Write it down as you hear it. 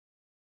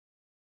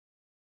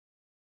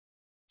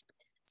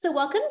So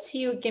welcome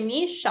to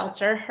Gimme,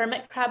 Shell-ter,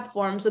 Hermit Crab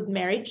Forms with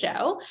Mary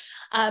Zhou.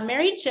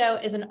 Mary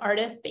Zhou is an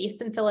artist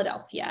based in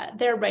Philadelphia.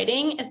 Their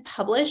writing is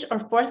published or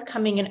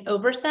forthcoming in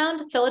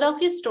Oversound,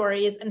 Philadelphia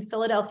Stories, and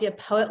Philadelphia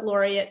Poet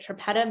Laureate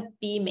Tripetta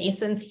B.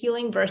 Mason's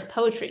Healing Verse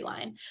Poetry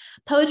line.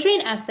 Poetry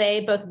and essay,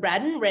 both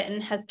read and written,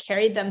 has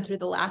carried them through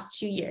the last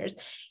 2 years.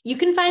 You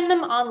can find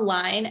them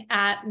online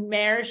at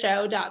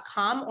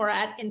marezhou.com or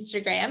at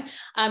Instagram.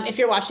 If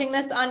you're watching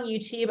this on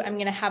YouTube, I'm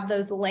going to have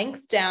those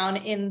links down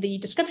in the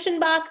description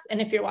box.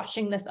 And if you're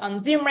watching this on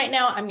Zoom right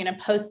now, I'm going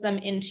to post them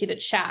into the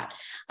chat.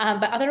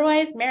 But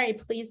otherwise, Mary,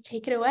 please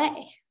take it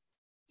away.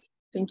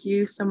 Thank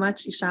you so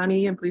much,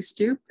 Ishani and Blue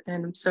Stoop.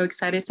 And I'm so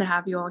excited to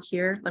have you all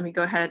here. Let me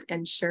go ahead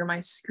and share my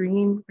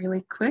screen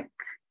really quick.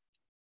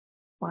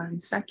 1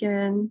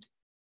 second.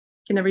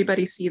 Can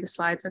everybody see the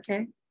slides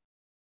okay?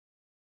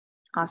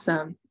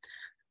 Awesome.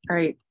 All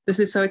right, this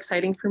is so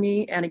exciting for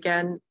me. And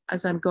again,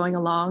 as I'm going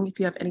along, if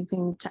you have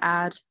anything to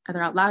add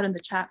either out loud in the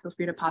chat, feel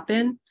free to pop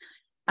in.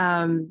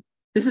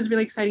 This is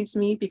really exciting to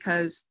me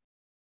because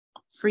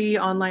free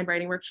online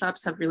writing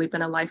workshops have really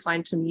been a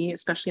lifeline to me,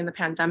 especially in the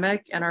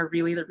pandemic, and are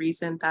really the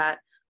reason that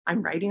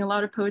I'm writing a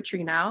lot of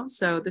poetry now.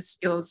 So this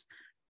feels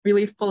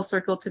really full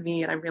circle to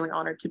me, and I'm really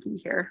honored to be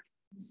here.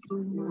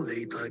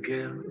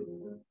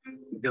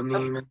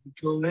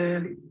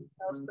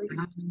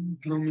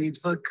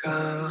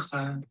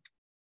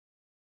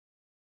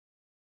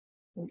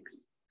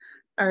 Thanks.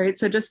 All right,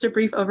 so just a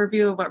brief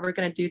overview of what we're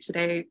going to do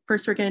today.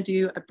 First, we're going to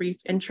do a brief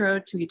intro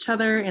to each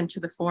other and to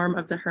the form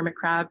of the hermit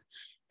crab.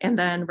 And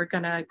then we're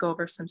going to go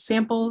over some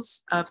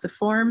samples of the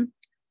form.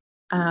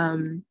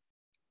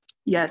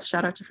 Yes,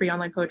 shout out to Free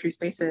Online Poetry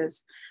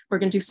Spaces. We're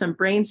going to do some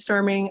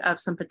brainstorming of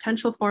some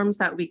potential forms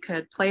that we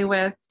could play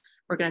with.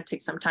 We're going to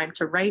take some time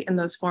to write in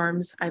those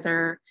forms,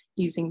 either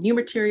using new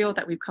material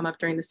that we've come up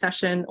during the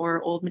session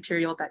or old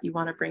material that you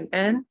want to bring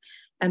in.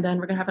 And then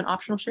we're going to have an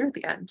optional share at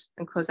the end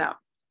and close out.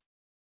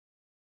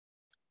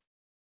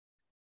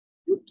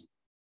 Oops.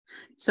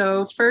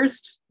 So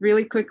first,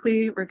 really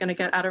quickly, we're going to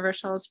get out of our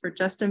shells for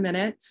just a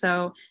minute.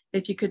 So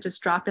if you could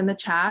just drop in the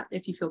chat,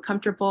 if you feel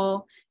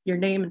comfortable, your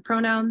name and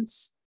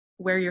pronouns,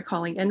 where you're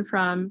calling in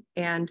from,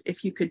 and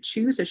if you could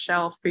choose a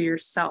shell for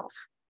yourself,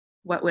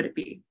 what would it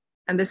be?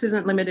 And this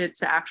isn't limited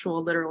to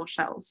actual literal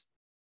shells.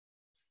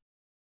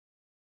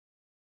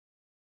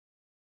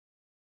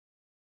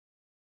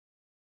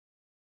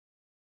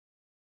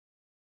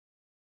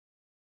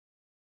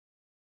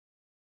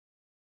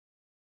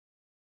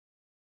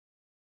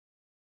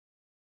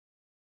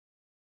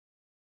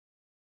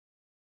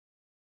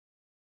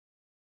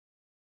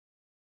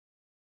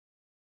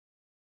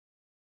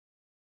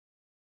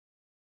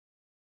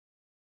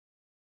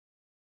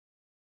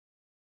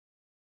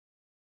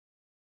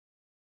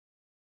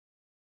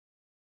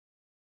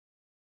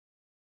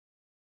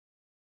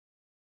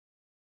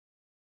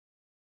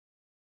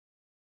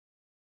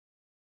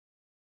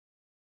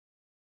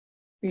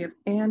 We have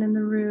Anne in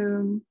the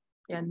room,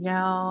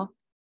 Danielle,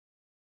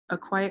 a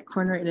quiet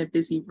corner in a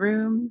busy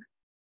room,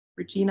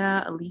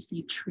 Regina, a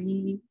leafy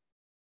tree,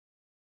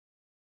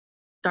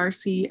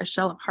 Darcy, a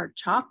shell of hard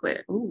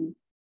chocolate. Ooh.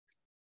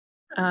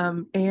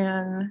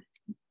 Anne,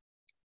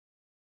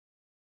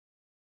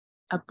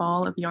 a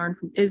ball of yarn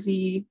from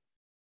Izzy,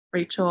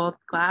 Rachel,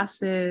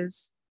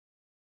 glasses,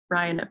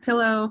 Ryan, a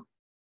pillow,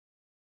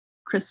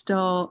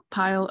 Crystal,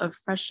 pile of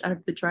fresh out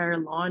of the dryer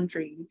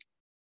laundry,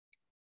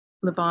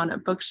 Levon, a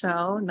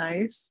bookshell,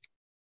 nice.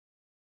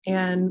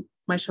 And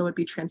my shell would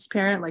be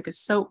transparent, like a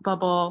soap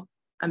bubble,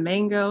 a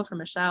mango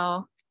from a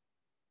shell,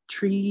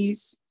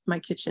 trees, my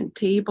kitchen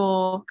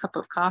table, cup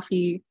of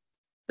coffee,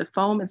 the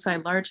foam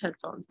inside large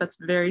headphones. That's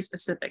very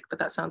specific, but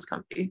that sounds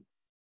comfy.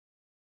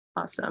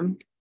 Awesome.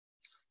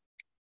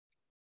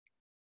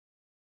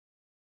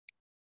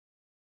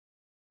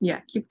 Yeah,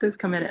 keep those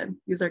coming in.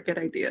 These are good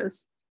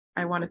ideas.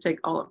 I want to take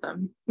all of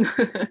them.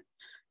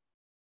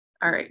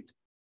 All right,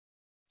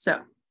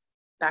 so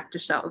back to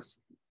shells.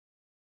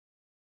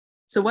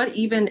 So what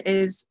even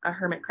is a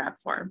hermit crab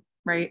form,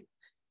 right?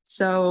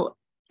 So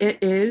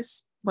it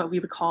is what we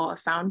would call a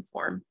found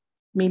form,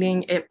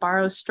 meaning it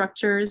borrows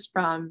structures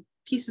from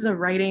pieces of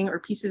writing or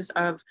pieces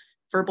of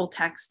verbal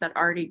text that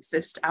already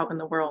exist out in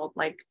the world,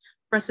 like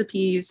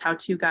recipes,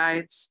 how-to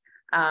guides,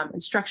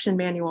 instruction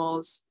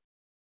manuals.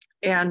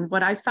 And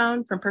what I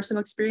found from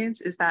personal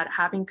experience is that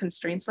having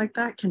constraints like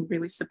that can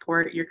really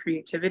support your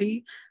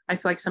creativity. I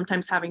feel like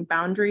sometimes having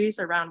boundaries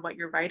around what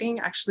you're writing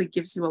actually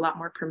gives you a lot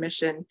more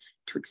permission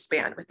to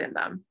expand within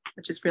them,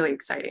 which is really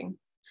exciting.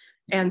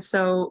 And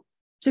so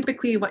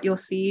typically what you'll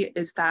see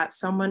is that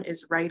someone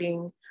is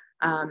writing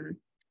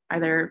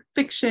either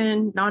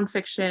fiction,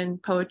 nonfiction,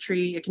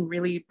 poetry. It can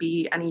really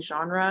be any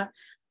genre,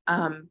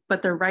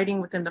 but they're writing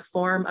within the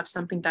form of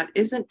something that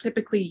isn't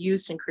typically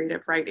used in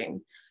creative writing.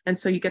 And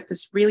so you get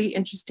this really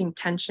interesting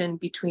tension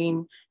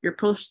between your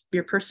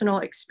personal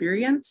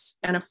experience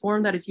and a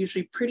form that is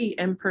usually pretty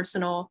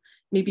impersonal,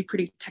 maybe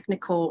pretty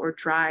technical or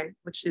dry,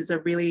 which is a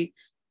really,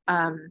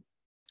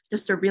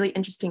 just a really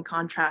interesting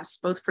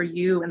contrast, both for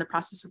you in the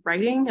process of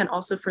writing and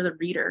also for the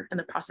reader in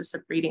the process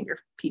of reading your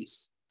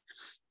piece.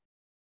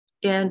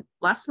 And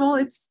last of all,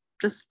 it's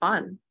just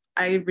fun.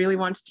 I really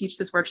want to teach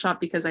this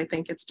workshop because I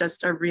think it's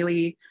just a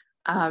really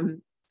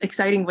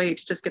exciting way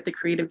to just get the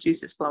creative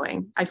juices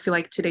flowing. I feel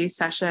like today's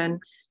session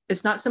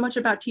is not so much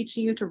about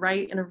teaching you to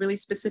write in a really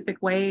specific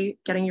way,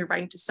 getting your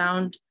writing to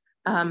sound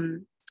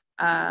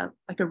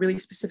like a really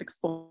specific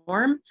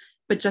form,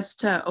 but just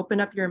to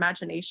open up your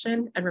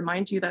imagination and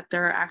remind you that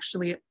there are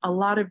actually a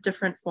lot of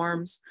different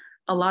forms,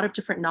 a lot of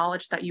different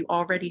knowledge that you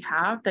already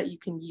have that you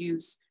can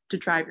use to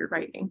drive your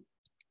writing.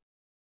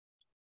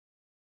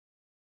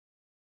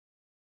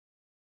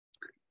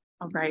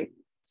 All right,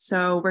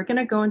 so we're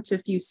gonna go into a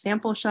few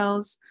sample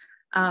shells.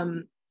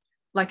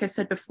 Like I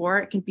said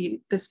before,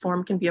 this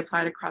form can be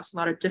applied across a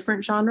lot of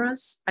different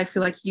genres. I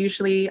feel like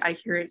usually I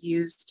hear it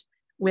used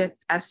with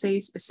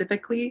essays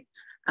specifically,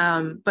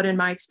 but in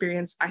my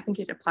experience, I think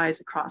it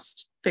applies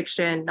across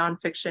fiction,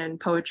 nonfiction,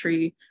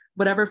 poetry,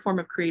 whatever form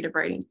of creative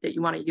writing that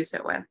you want to use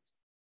it with.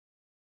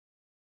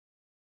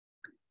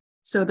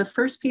 So the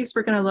first piece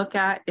we're going to look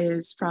at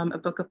is from a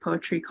book of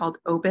poetry called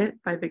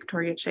Obit by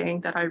Victoria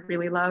Chang that I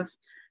really love.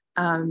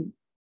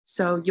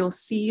 So you'll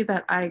see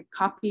that I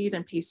copied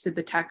and pasted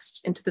the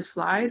text into the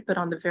slide, but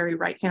on the very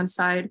right-hand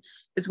side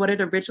is what it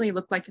originally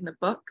looked like in the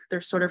book.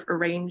 They're sort of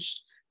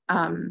arranged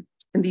in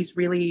these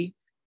really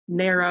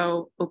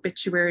narrow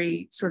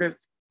obituary sort of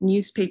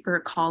newspaper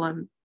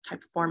column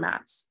type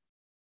formats.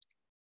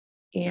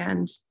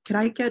 And could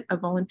I get a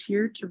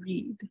volunteer to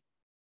read?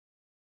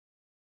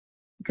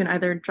 You can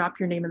either drop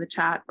your name in the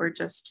chat or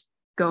just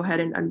go ahead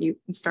and unmute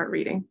and start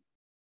reading.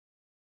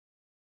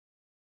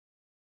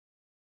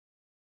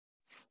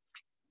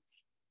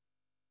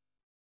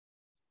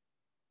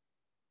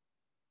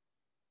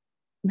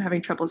 I'm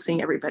having trouble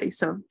seeing everybody,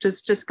 so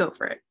just go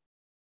for it.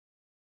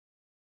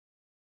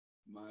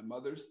 My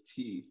mother's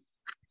teeth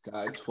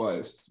died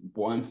twice,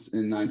 once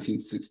in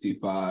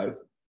 1965,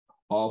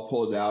 all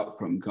pulled out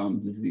from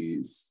gum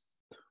disease.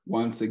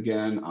 Once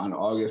again on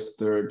August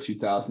 3rd,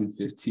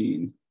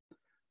 2015.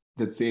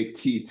 The fake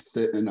teeth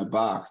sit in a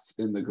box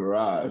in the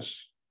garage.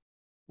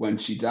 When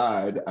she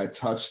died, I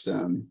touched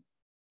them,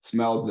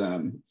 smelled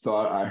them,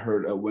 thought I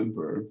heard a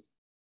whimper.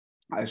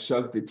 I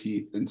shoved the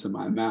teeth into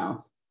my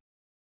mouth,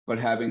 but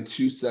having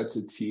two sets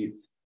of teeth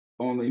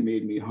only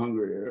made me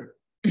hungrier.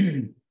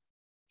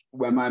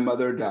 When my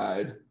mother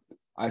died,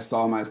 I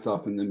saw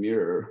myself in the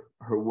mirror,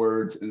 her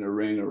words in a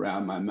ring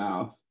around my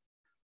mouth,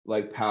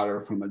 like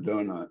powder from a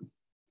donut.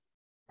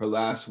 Her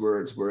last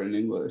words were in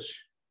English.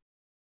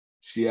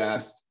 She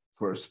asked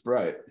for a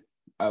Sprite.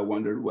 I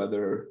wondered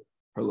whether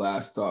her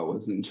last thought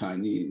was in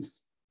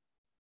Chinese.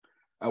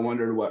 I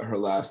wondered what her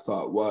last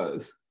thought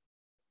was.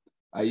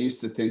 I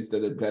used to think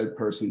that a dead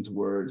person's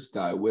words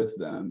die with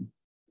them.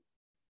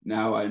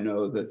 Now I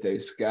know that they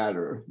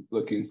scatter,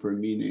 looking for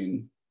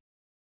meaning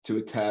to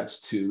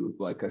attach to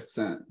like a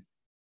scent.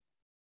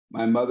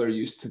 My mother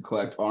used to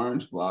collect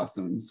orange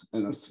blossoms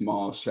in a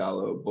small,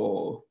 shallow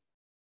bowl.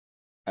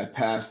 I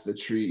passed the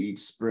tree each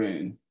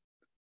spring.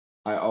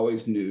 I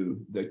always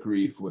knew that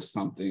grief was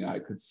something I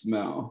could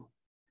smell,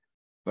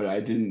 but I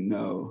didn't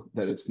know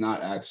that it's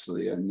not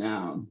actually a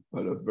noun,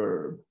 but a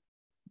verb,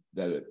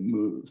 that it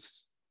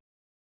moves.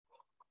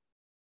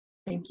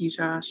 Thank you,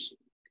 Josh.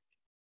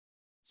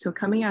 So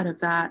coming out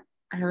of that,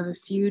 I have a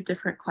few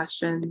different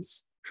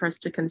questions for us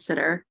to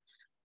consider.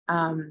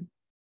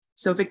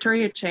 So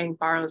Victoria Chang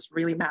borrows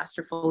really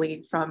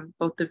masterfully from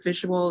both the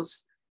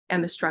visuals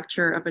and the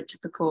structure of a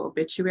typical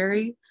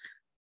obituary.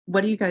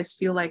 What do you guys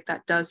feel like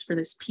that does for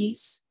this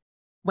piece?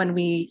 When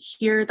we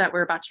hear that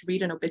we're about to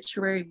read an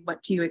obituary,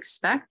 what do you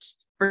expect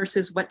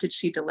versus what did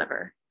she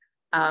deliver?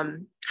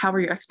 How were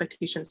your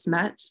expectations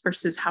met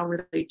versus how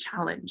were they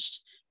challenged?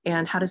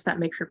 And how does that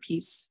make her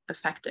piece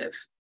effective?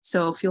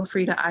 So feel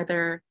free to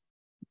either,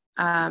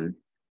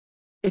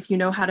 if you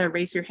know how to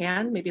raise your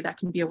hand, maybe that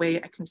can be a way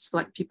I can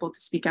select people to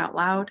speak out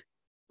loud,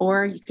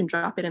 or you can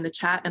drop it in the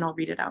chat and I'll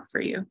read it out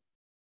for you.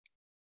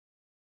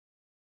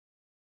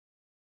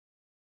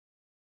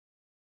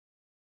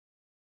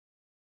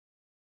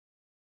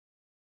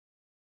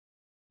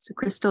 So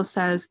Crystal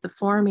says, the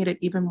form made it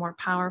even more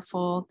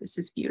powerful. This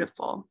is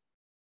beautiful.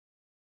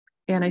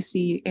 And I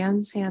see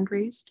Anne's hand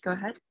raised. Go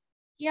ahead.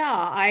 Yeah,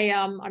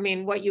 I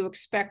mean, what you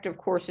expect, of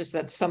course, is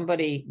that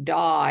somebody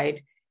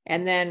died.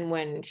 And then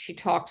when she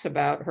talks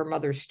about her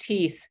mother's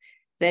teeth,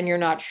 then you're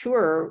not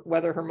sure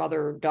whether her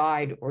mother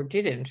died or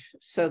didn't.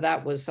 So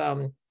that was,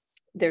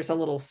 there's a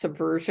little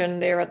subversion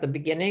there at the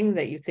beginning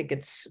that you think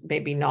it's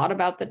maybe not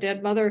about the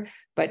dead mother,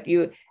 but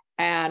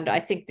and I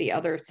think the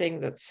other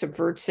thing that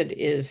subverts it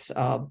is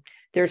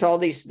there's all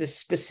this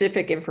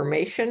specific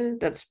information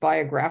that's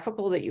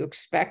biographical that you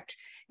expect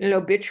in an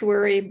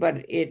obituary,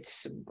 but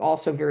it's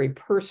also very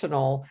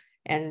personal,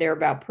 and they're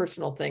about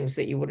personal things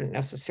that you wouldn't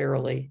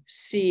necessarily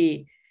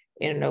see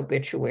in an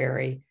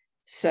obituary.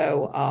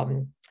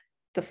 So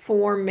the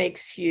form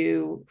makes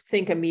you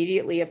think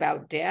immediately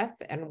about death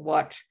and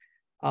what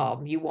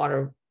you want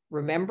to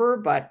remember,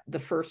 but the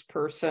first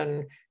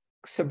person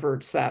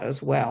subverts that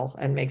as well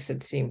and makes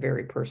it seem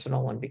very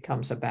personal and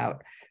becomes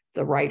about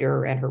the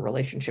writer and her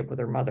relationship with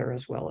her mother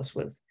as well as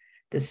with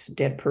this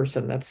dead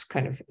person that's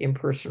kind of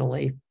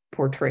impersonally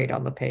portrayed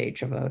on the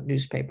page of a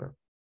newspaper.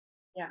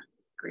 Yeah,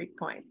 great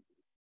point.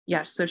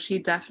 Yeah, so she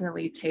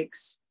definitely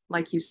takes,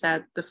 like you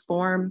said, the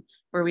form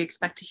where we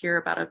expect to hear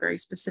about a very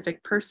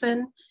specific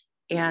person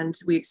and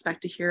we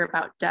expect to hear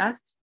about death,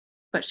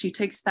 but she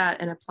takes that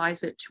and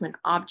applies it to an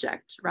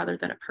object rather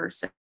than a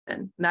person.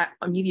 And that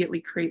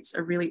immediately creates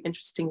a really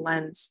interesting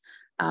lens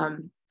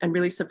and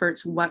really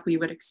subverts what we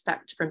would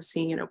expect from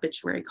seeing an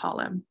obituary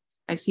column.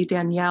 I see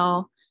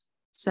Danielle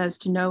says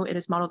to know it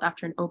is modeled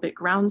after an obit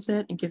grounds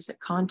it and gives it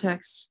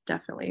context,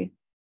 definitely.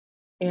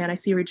 And I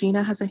see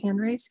Regina has a hand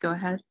raised, go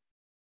ahead.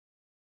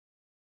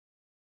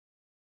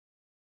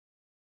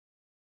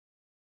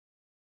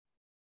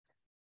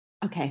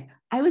 Okay,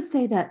 I would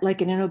say that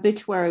like in an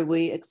obituary,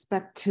 we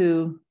expect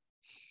to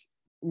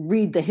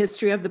read the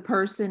history of the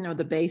person or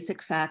the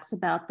basic facts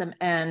about them.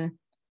 And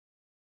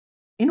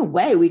in a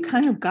way, we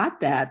kind of got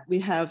that. We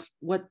have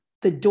what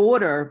the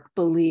daughter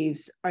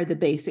believes are the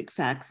basic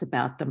facts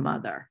about the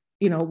mother.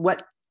 You know,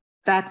 what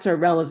facts are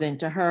relevant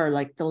to her,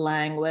 like the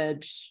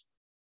language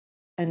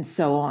and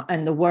so on,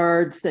 and the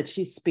words that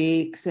she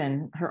speaks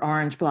and her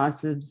orange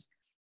blossoms.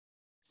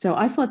 So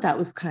I thought that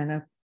was kind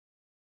of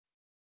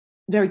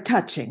very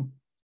touching.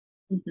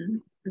 Mm-hmm.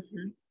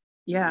 Mm-hmm.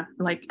 Yeah,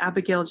 like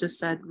Abigail just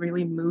said,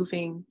 really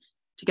moving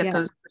to get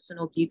those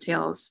personal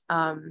details.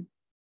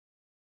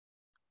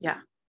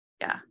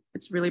 Yeah,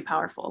 it's really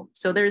powerful.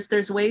 So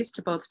there's ways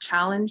to both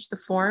challenge the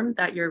form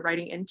that you're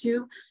writing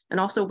into and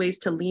also ways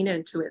to lean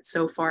into it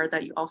so far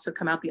that you also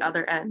come out the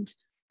other end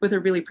with a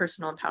really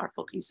personal and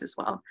powerful piece as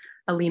well.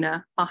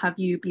 Alina, I'll have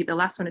you be the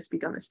last one to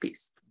speak on this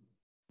piece.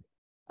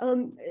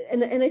 And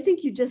I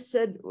think you just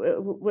said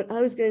what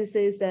I was going to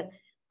say is that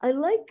I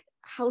like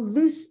how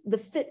loose the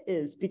fit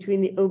is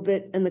between the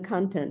obit and the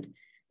content.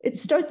 It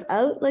starts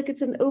out like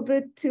it's an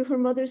obit to her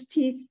mother's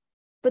teeth,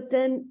 but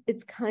then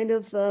it's kind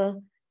of a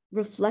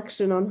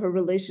reflection on her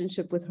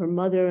relationship with her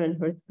mother and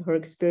her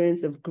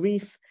experience of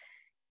grief.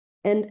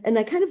 And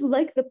I kind of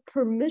like the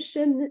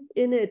permission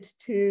in it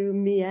to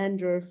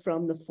meander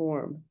from the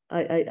form.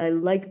 I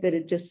like that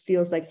it just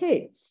feels like,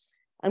 hey,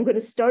 I'm going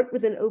to start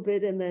with an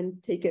obit and then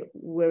take it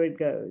where it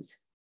goes.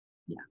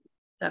 Yeah,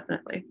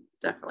 definitely.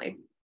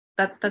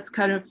 That's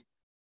kind of,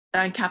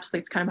 that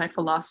encapsulates kind of my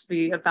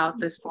philosophy about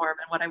this form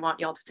and what I want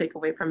y'all to take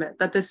away from it,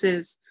 that this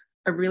is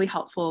a really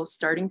helpful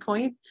starting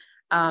point,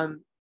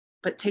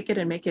 but take it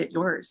and make it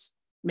yours,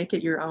 make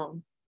it your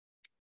own.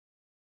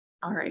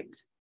 All right,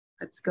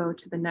 let's go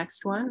to the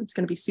next one. It's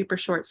going to be super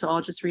short, so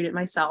I'll just read it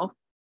myself.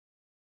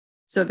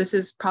 So this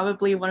is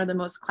probably one of the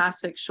most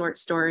classic short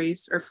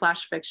stories or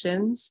flash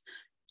fictions,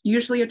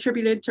 usually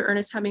attributed to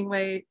Ernest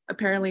Hemingway.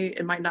 Apparently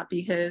it might not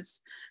be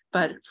his,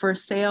 but For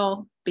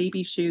Sale,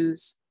 Baby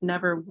Shoes,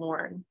 Never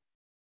Worn.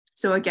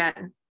 So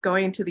again,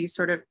 going to these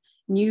sort of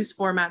news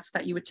formats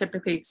that you would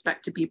typically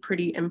expect to be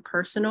pretty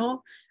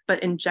impersonal,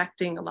 but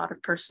injecting a lot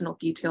of personal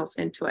details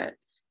into it.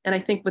 And I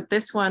think with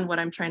this one, what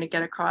I'm trying to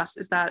get across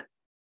is that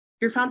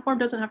your found form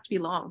doesn't have to be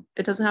long.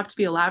 It doesn't have to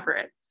be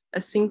elaborate.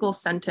 A single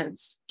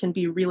sentence can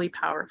be really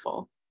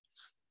powerful.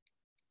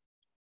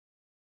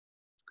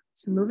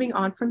 So moving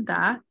on from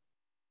that,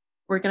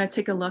 we're going to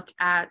take a look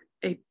at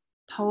a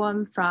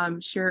poem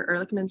from Shira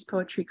Erlichman's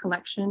poetry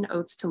collection,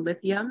 Odes to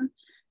Lithium.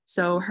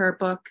 So her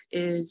book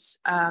is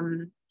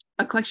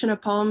a collection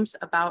of poems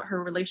about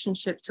her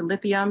relationship to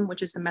lithium,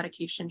 which is the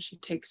medication she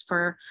takes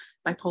for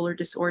bipolar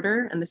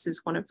disorder. And this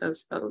is one of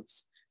those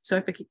odes. So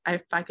if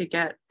I could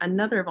get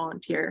another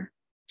volunteer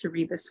to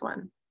read this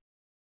one.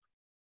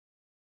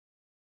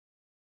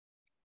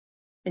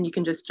 And you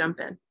can just jump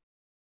in.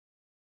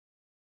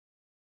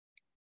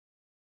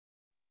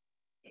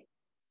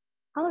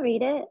 I'll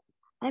read it.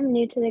 I'm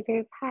new to the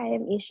group. Hi,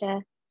 I'm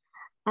Isha.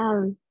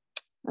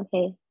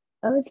 Okay,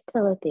 Odes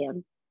to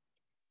Lithium.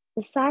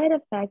 The side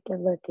effect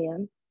of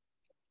lithium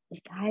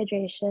is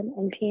dehydration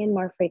and peeing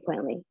more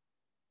frequently.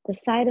 The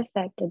side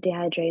effect of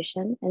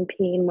dehydration and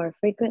peeing more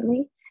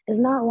frequently is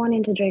not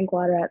wanting to drink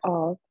water at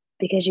all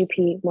because you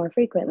pee more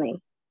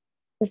frequently.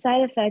 The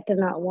side effect of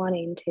not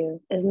wanting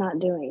to is not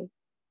doing.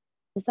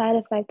 The side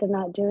effect of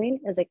not doing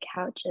is a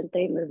couch and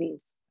 3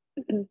 movies.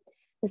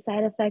 The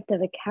side effect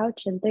of a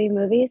couch and 3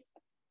 movies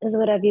is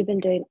what have you been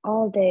doing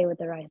all day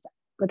with a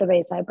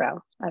raised eyebrow?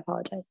 I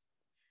apologize.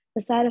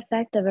 The side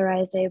effect of a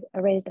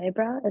raised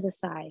eyebrow is a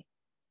sigh.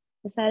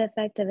 The side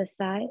effect of a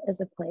sigh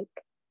is a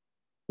plaque.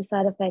 The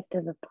side effect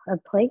of a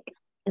plaque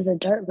is a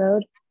dirt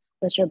road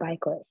but you're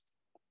bikeless.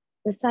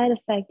 The side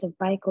effect of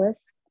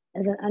bikeless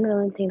is an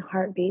unrelenting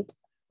heartbeat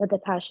with a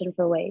passion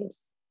for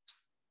waves.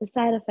 The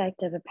side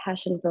effect of a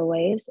passion for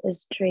waves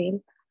is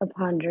dream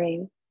upon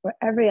dream, where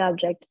every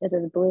object is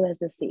as blue as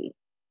the sea.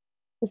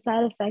 The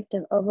side effect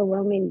of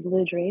overwhelming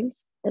blue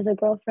dreams is a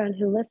girlfriend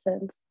who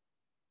listens.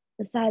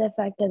 The side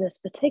effect of this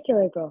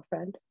particular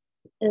girlfriend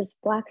is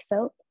black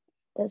soap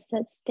that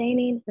sits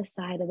staining the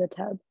side of the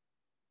tub.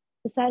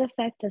 The side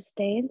effect of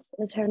stains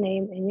is her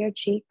name in your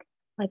cheek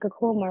like a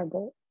cool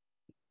marble.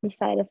 The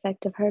side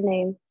effect of her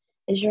name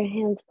is your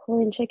hands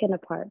pulling chicken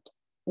apart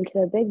into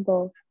a big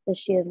bowl that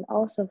she is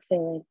also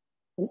filling,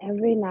 and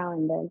every now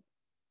and then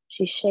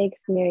She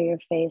shakes near your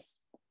face,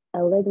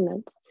 a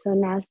ligament so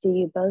nasty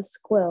you both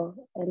squill,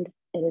 and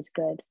it is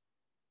good.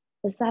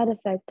 The side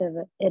effect of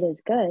it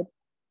is good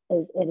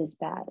is it is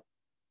bad.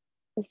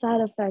 The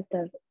side effect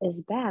of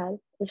is bad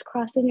is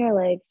crossing your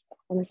legs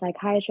in the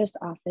psychiatrist's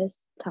office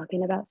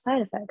talking about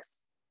side effects.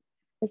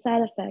 The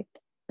side effect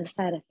of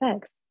side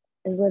effects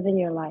is living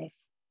your life.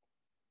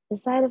 The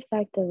side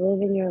effect of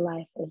living your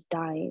life is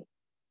dying.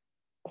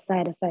 The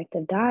side effect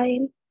of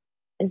dying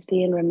is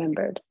being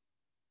remembered.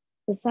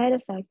 The side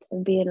effect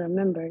of being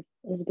remembered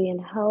is being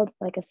held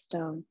like a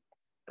stone.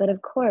 But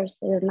of course,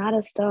 it is not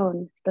a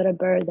stone, but a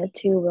bird that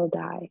too will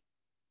die.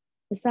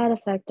 The side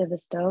effect of a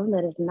stone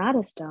that is not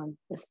a stone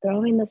is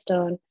throwing the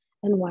stone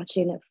and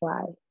watching it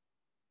fly.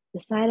 The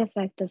side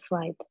effect of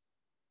flight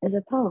is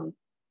a poem.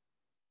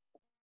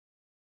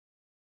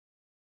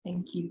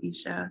 Thank you,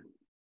 Isha.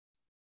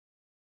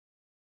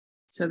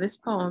 So this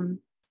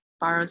poem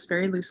borrows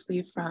very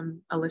loosely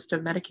from a list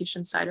of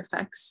medication side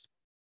effects.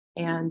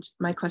 And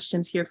my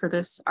questions here for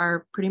this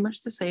are pretty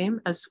much the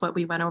same as what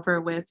we went over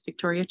with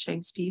Victoria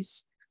Chang's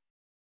piece.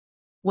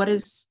 What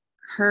is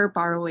her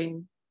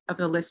borrowing of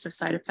the list of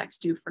side effects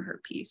do for her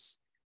piece?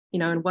 You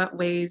know, in what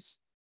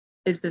ways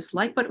is this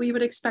like what we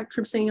would expect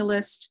from seeing a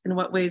list? In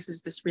what ways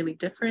is this really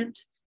different?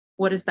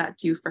 What does that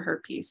do for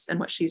her piece and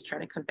what she's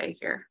trying to convey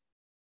here?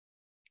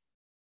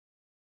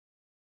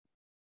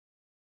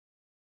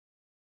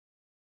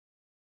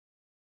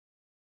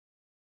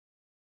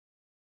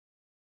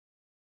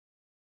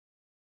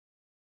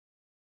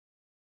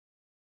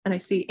 And I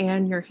see,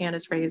 Anne, your hand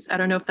is raised. I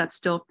don't know if that's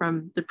still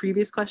from the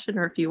previous question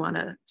or if you want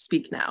to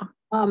speak now.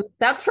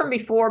 That's from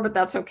before, but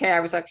that's okay. I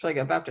was actually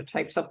about to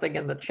type something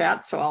in the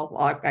chat, so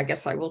I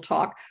guess I will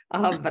talk.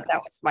 But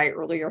that was my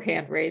earlier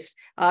hand raised.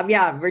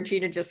 Yeah,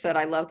 Regina just said,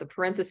 I love the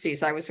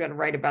parentheses. I was going to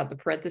write about the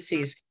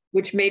parentheses,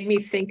 which made me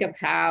think of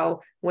how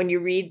when you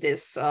read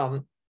this,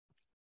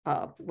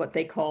 what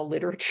they call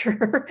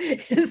literature,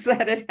 is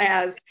that it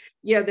has,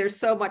 you know, there's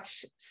so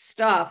much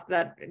stuff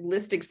that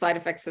listing side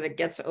effects that it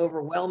gets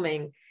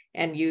overwhelming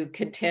and you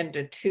can tend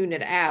to tune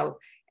it out.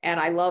 And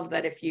I love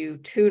that if you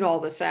tune all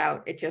this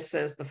out, it just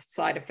says the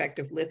side effect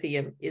of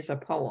lithium is a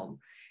poem.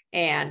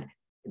 And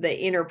the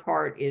inner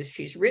part is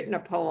she's written a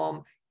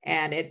poem,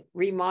 and it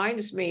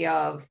reminds me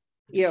of,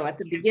 you know, at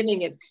the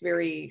beginning, it's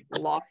very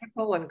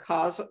logical and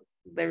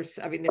there's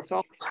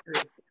all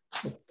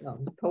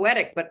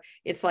poetic, but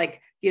it's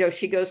like, you know,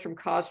 she goes from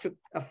cause to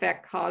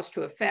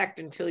effect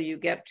until you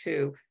get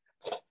to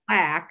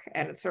plaque.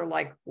 And it's sort of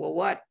like, well,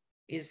 what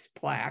is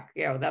plaque?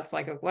 You know, that's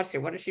like, what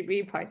does she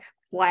mean by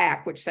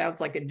plaque, which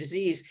sounds like a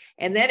disease?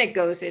 And then it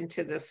goes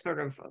into this sort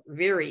of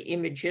very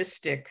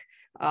imagistic,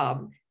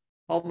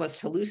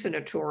 almost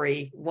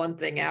hallucinatory one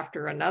thing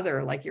after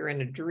another, like you're in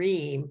a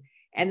dream.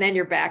 And then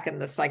you're back in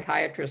the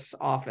psychiatrist's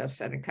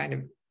office and it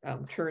kind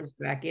of turns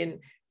back into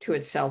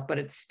itself, but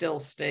it still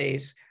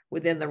stays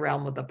within the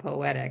realm of the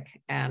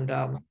poetic. And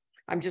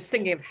I'm just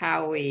thinking of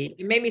how it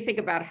made me think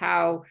about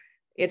how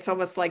it's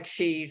almost like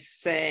she's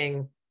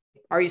saying,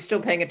 are you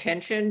still paying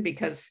attention?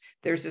 Because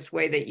there's this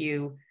way that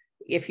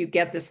if you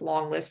get this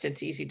long list,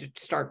 it's easy to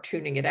start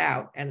tuning it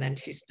out. And then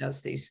she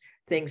does these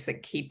things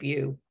that keep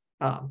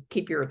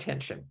your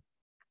attention.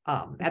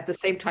 At the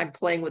same time,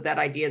 playing with that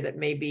idea that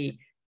maybe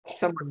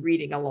someone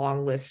reading a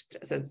long list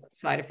as a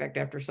side effect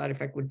after side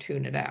effect would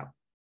tune it out.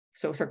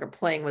 So sort of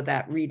playing with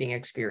that reading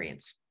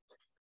experience.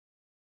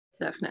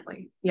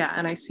 Definitely. Yeah.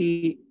 And I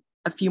see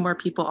a few more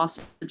people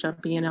also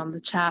jumping in on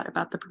the chat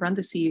about the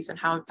parentheses and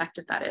how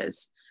effective that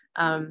is.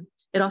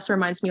 It also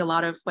reminds me a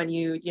lot of when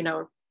you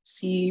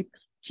see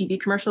TV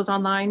commercials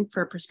online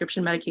for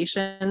prescription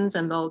medications,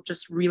 and they'll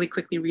just really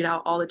quickly read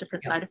out all the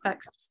different side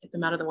effects, just get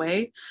them out of the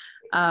way.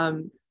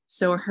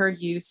 So her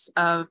use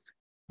of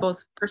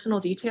both personal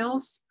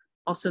details,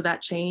 also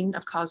that chain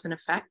of cause and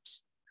effect,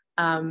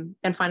 and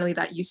finally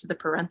that use of the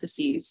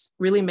parentheses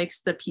really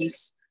makes the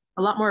piece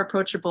a lot more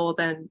approachable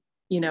than,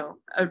 you know,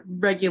 a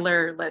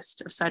regular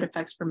list of side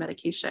effects for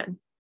medication.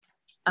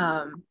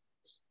 Let's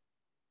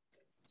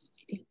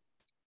see.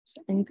 Is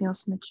there anything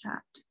else in the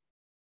chat?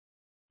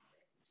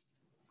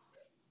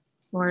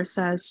 Laura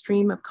says,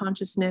 stream of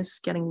consciousness,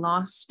 getting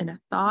lost in a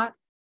thought.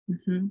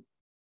 Okay.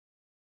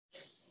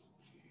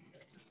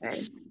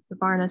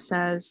 Varna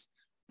says,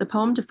 the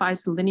poem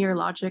defies the linear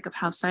logic of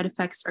how side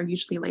effects are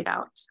usually laid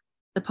out.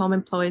 The poem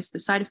employs the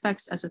side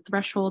effects as a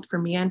threshold for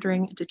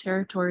meandering into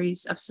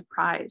territories of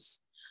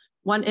surprise,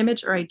 one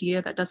image or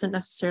idea that doesn't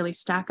necessarily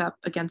stack up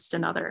against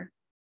another.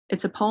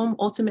 It's a poem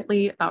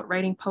ultimately about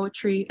writing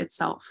poetry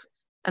itself,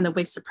 and the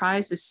way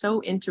surprise is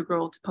so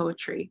integral to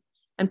poetry,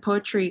 and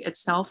poetry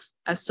itself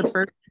as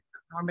subversion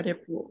of normative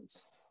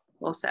rules.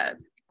 Well said,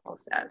 well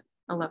said.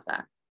 I love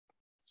that.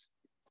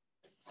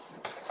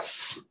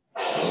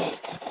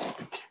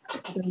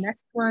 The next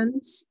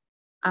ones,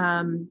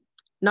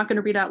 not going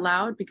to read out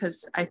loud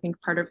because I think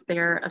part of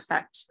their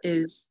effect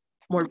is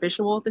more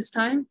visual this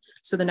time.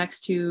 So the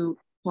next two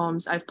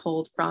poems I've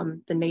pulled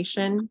from The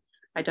Nation.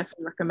 I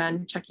definitely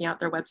recommend checking out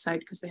their website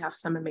because they have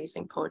some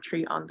amazing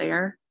poetry on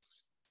there.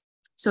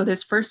 So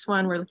this first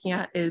one we're looking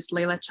at is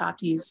Leila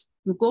Chati's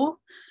Google.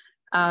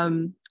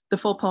 The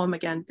full poem,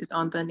 again, is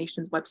on the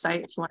Nation's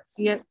website. If you want to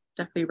see it,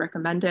 definitely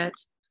recommend it.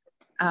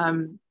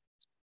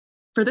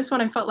 For this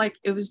one, I felt like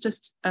it was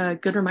just a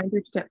good reminder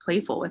to get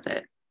playful with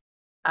it.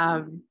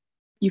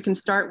 You can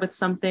start with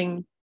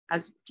something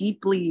as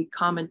deeply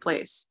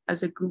commonplace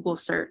as a Google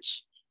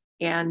search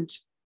and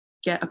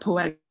get a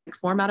poetic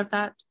form out of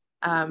that,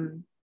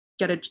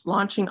 get a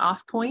launching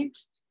off point.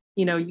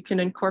 You know, you can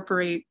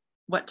incorporate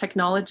what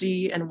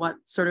technology and what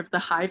sort of the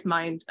hive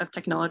mind of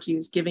technology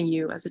is giving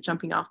you as a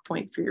jumping off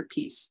point for your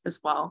piece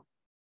as well.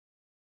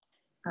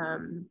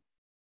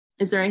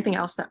 Is there anything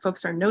else that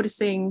folks are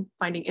noticing,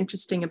 finding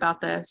interesting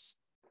about this?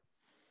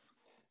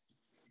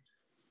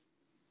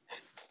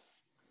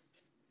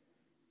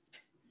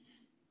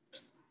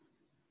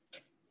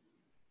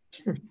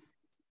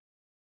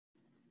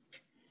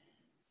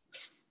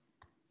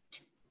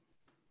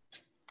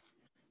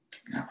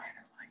 No, I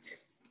don't like it.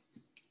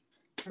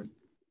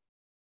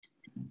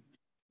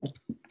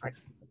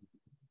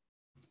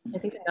 I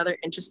think another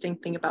interesting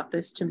thing about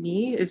this to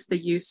me is the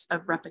use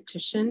of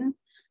repetition.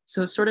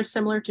 So sort of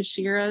similar to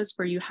Shira's,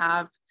 where you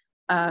have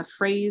a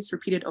phrase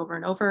repeated over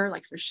and over,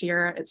 like for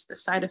Shira, it's the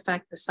side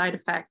effect, the side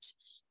effect.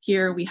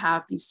 Here we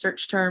have these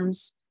search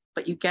terms,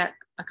 but you get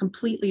a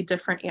completely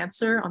different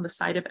answer on the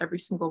side of every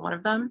single one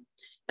of them.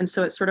 And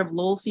so it sort of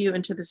lulls you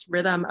into this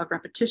rhythm of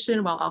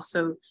repetition while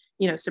also,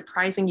 you know,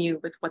 surprising you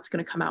with what's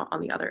going to come out on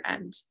the other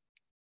end.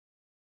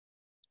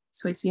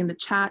 So I see in the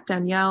chat,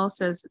 Danielle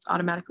says it's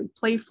automatically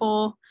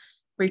playful.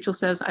 Rachel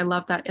says, I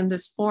love that in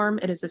this form,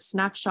 it is a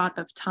snapshot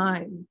of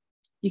time.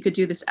 You could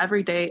do this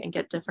every day and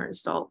get different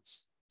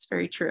results. It's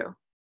very true.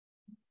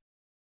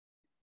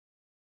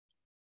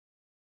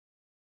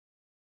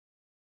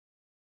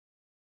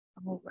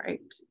 All right.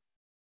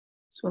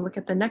 So we'll look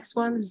at the next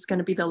one. This is going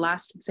to be the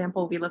last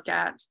example we look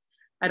at.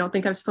 I don't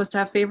think I'm supposed to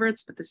have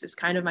favorites, but this is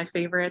kind of my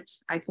favorite.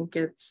 I think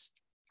it's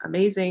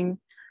amazing.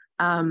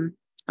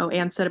 Oh,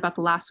 Anne said about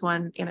the last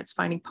one, and it's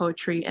finding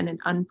poetry in an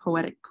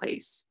unpoetic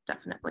place,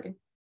 definitely.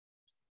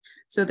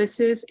 So this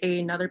is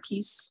another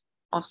piece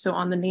also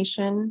on the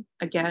Nation.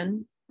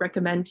 Again,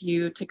 recommend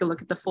you take a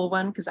look at the full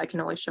one because I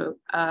can only show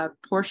a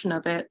portion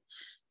of it.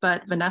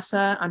 But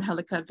Vanessa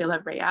Angelica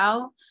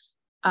Villarreal,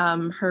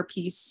 her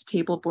piece,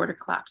 Table Border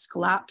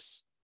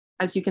Collapse.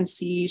 As you can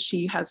see,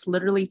 she has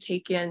literally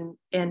taken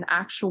an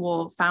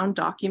actual found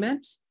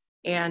document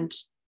and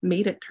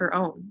made it her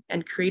own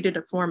and created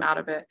a form out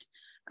of it.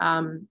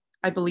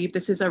 I believe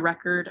this is a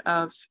record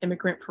of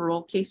immigrant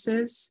parole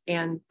cases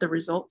and the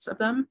results of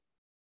them.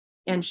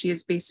 And she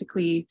has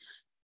basically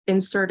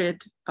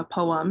inserted a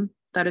poem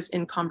that is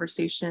in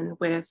conversation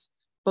with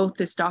both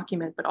this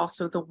document, but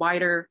also the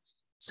wider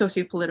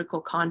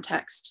sociopolitical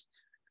context.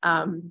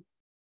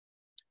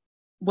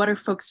 What are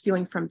folks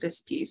feeling from this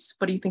piece?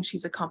 What do you think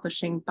she's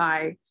accomplishing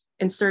by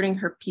inserting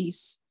her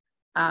piece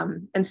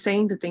and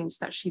saying the things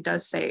that she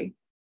does say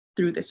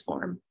through this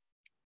form?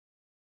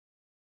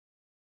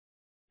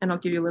 And I'll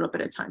give you a little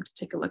bit of time to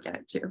take a look at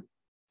it too.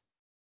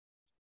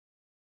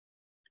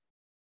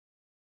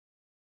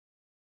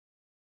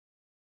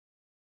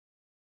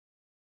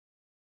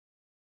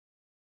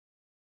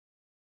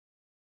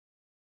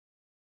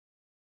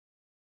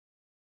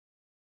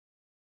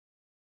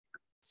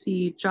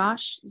 See,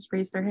 Josh has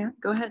raised their hand.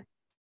 Go ahead.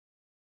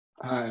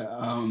 Hi.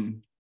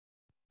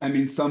 I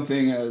mean,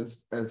 something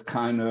as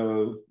kind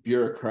of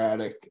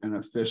bureaucratic and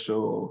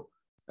official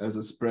as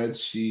a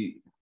spreadsheet.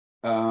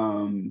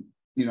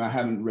 You know, I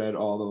haven't read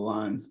all the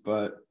lines,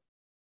 but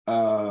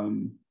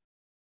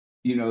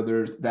you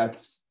know,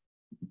 that's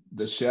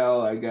the shell,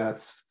 I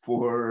guess,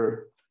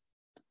 for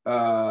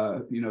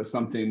you know,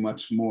 something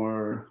much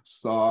more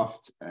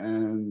soft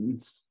and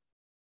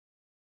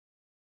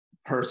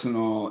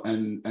personal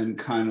and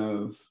kind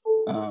of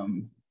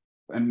and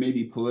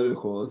maybe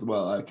political as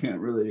well. I can't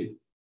really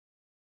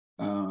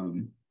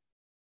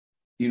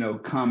you know,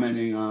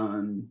 commenting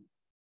on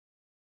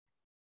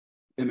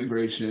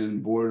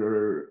immigration,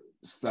 border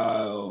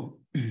style,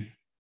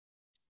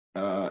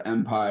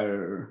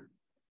 empire,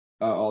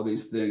 all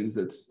these things.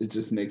 It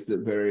just makes it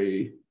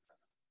very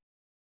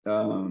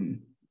a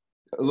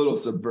little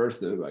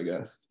subversive, I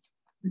guess.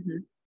 Mm-hmm.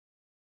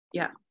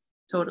 Yeah,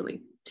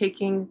 totally.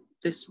 Taking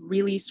this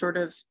really sort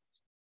of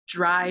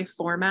dry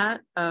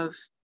format of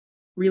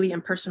really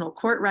impersonal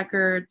court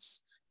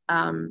records,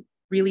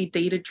 really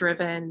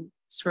data-driven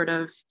sort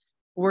of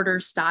order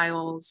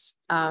styles,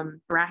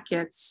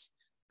 brackets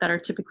that are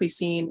typically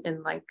seen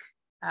in like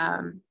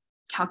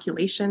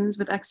calculations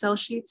with Excel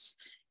sheets.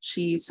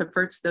 She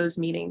subverts those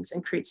meanings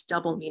and creates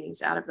double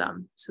meanings out of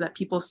them so that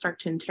people start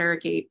to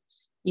interrogate,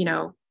 you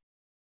know,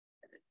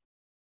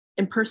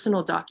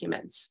 impersonal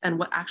documents and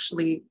what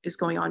actually is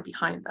going on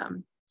behind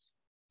them.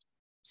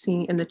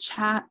 Seeing in the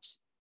chat,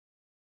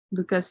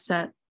 Lucas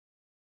said,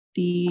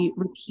 the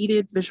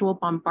repeated visual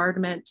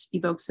bombardment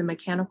evokes the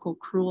mechanical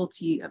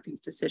cruelty of these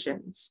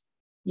decisions.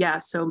 Yeah,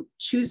 so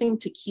choosing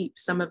to keep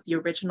some of the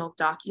original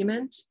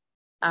document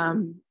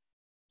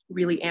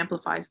really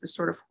amplifies the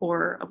sort of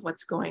horror of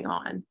what's going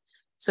on.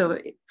 So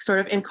sort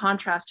of in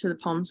contrast to the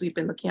poems we've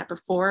been looking at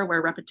before,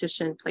 where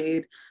repetition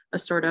played a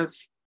sort of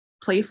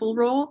playful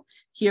role.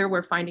 Here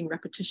we're finding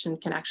repetition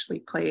can actually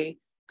play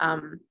a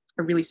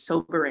really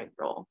sobering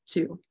role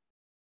too.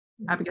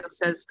 Abigail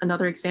says,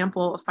 another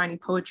example of finding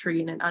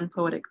poetry in an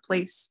unpoetic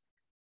place.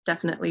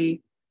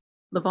 Definitely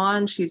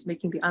Lavon, she's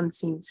making the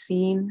unseen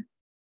seen.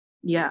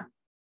 Yeah,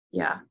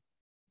 yeah.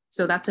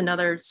 So that's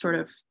another sort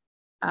of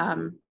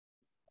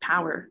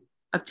power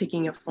of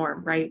taking a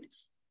form, right?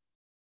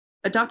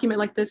 A document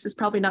like this is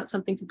probably not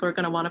something people are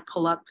going to want to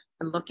pull up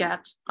and look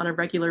at on a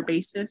regular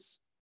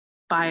basis.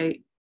 By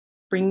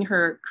bringing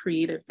her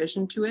creative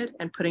vision to it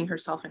and putting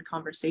herself in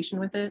conversation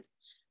with it,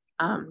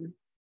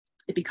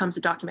 it becomes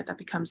a document that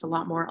becomes a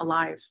lot more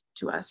alive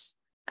to us.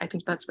 I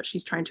think that's what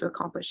she's trying to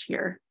accomplish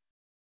here.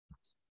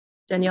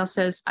 Danielle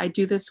says, I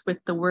do this with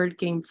the word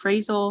game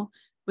phrasal.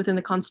 Within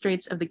the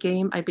constraints of the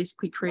game, I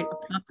basically create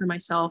a prompt for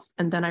myself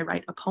and then I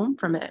write a poem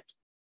from it.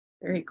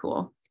 Very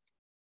cool.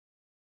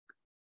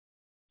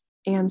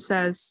 Anne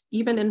says,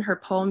 even in her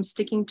poem,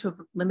 sticking to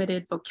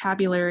limited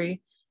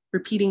vocabulary,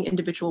 repeating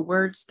individual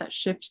words that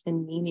shift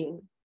in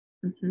meaning.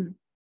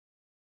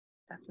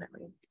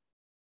 Definitely.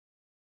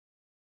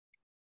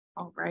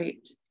 All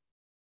right.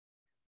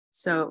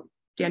 So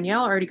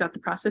Danielle already got the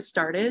process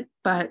started,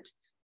 but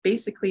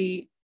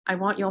basically I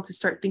want y'all to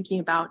start thinking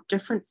about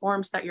different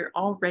forms that you're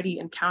already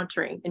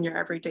encountering in your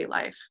everyday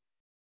life.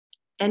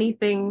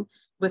 Anything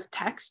with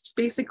text,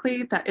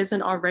 basically, that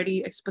isn't already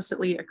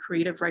explicitly a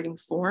creative writing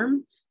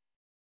form,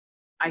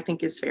 I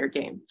think is fair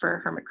game for a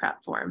hermit crab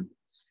form.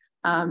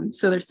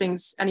 So there's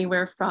things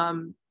anywhere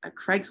from a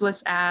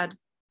Craigslist ad,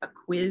 a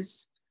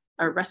quiz,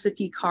 a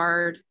recipe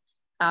card,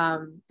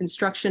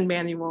 instruction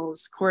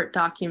manuals, court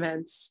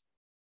documents,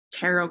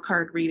 tarot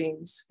card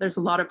readings. There's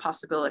a lot of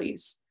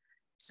possibilities.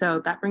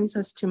 So that brings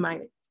us to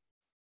my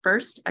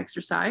first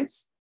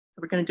exercise.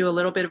 We're going to do a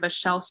little bit of a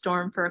shell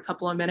storm for a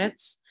couple of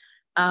minutes.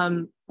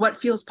 What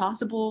feels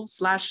possible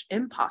 /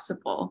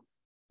 impossible?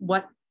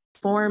 What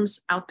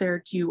forms out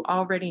there do you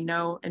already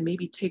know and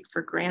maybe take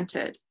for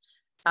granted?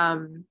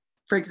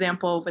 For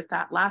example, with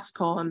that last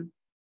poem,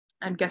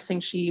 I'm guessing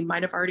she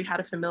might have already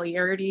had a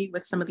familiarity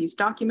with some of these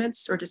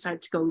documents or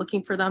decided to go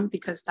looking for them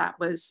because that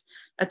was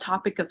a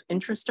topic of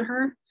interest to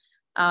her.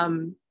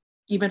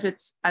 Even if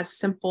it's as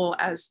simple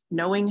as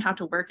knowing how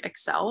to work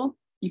Excel,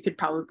 you could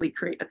probably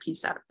create a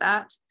piece out of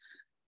that.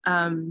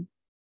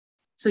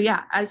 So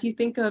yeah, as you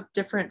think of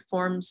different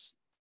forms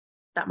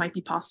that might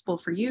be possible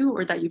for you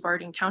or that you've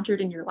already encountered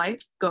in your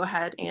life, go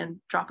ahead and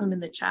drop them in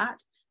the chat,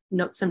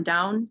 note some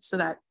down so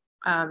that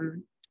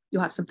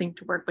you'll have something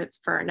to work with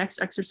for our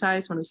next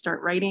exercise when we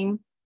start writing.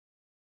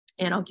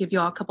 And I'll give you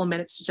all a couple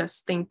minutes to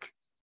just think,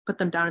 put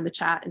them down in the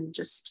chat and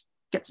just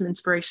get some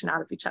inspiration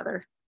out of each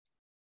other.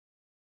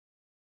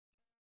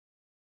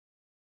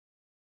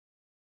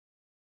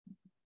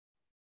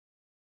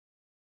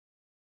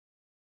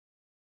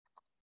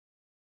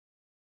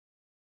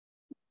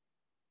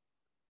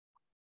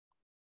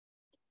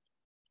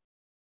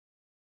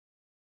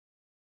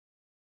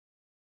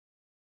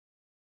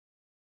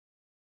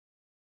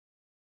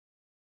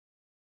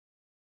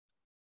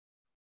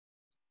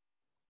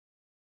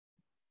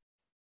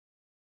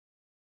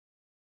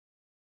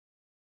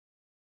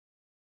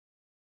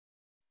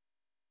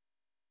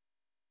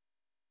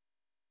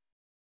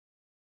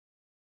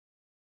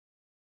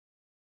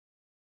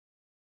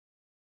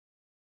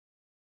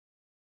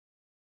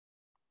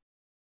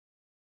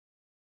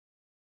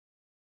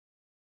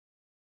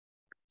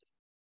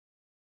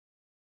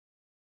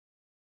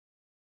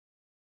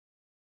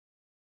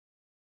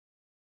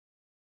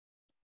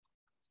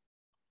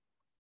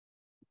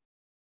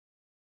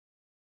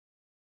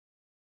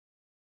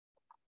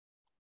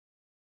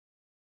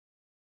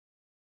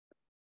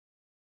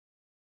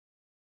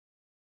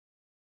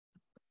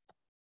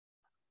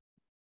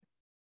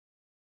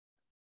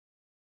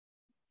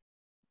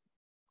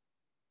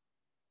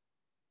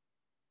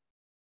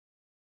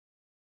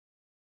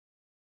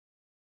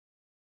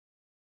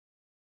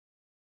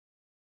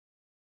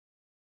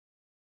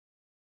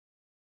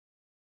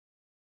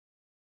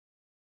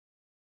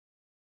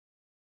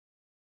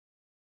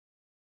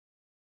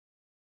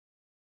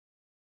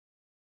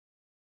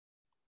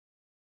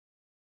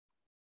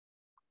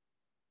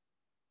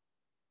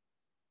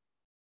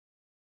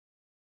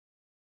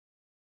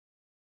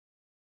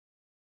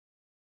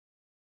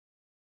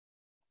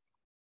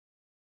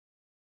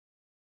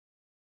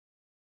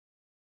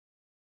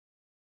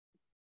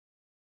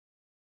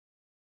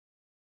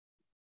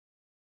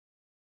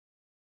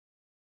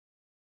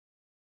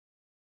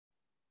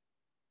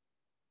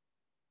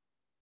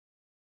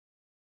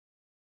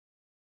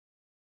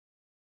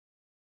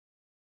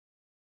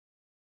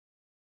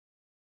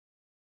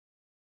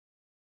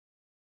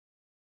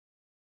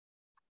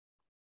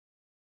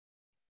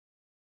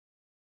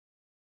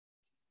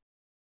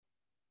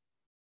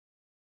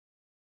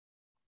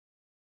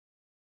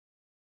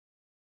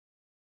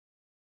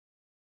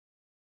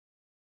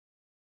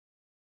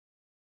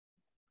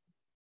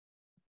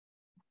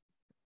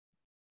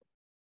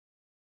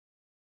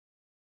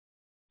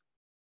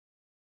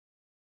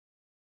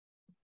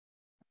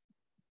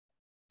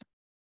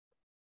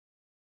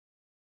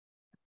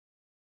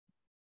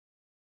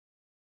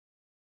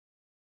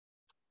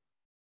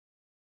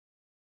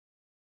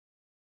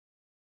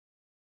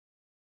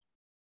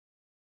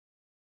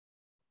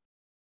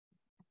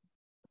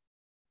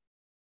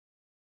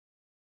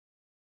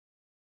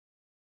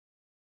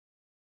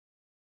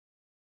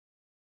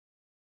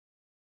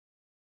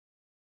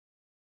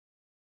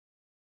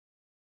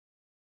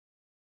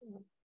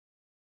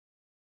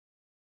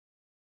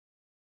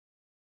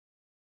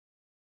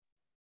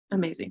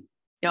 Amazing.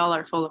 Y'all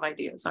are full of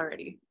ideas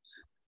already.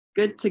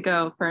 Good to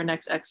go for our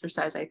next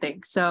exercise, I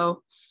think.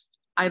 So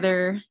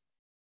either,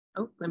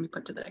 oh, let me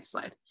put to the next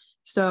slide.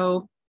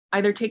 So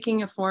either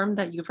taking a form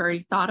that you've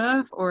already thought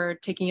of or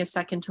taking a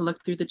second to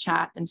look through the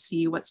chat and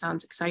see what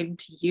sounds exciting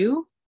to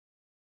you.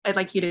 I'd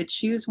like you to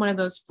choose one of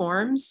those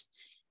forms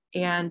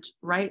and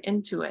write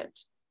into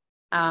it.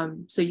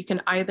 So you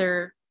can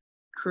either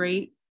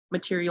create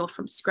material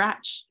from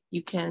scratch.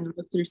 You can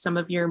look through some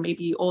of your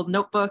maybe old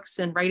notebooks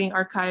and writing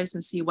archives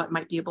and see what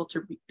might be able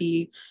to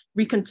be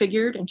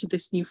reconfigured into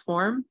this new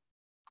form.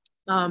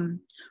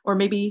 Or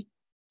maybe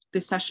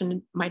this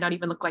session might not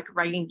even look like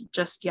writing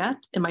just yet.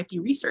 It might be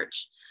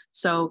research.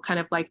 So kind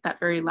of like that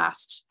very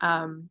last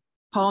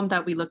poem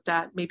that we looked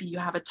at, maybe you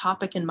have a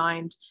topic in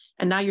mind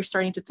and now you're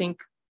starting to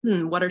think,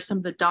 what are some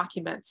of the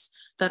documents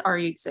that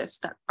already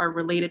exist that are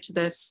related to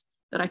this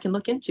that I can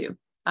look into?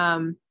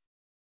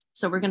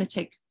 So we're going to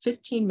take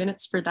 15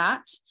 minutes for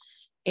that.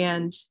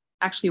 And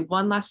actually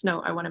one last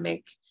note I want to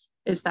make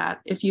is that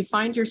if you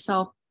find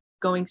yourself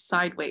going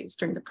sideways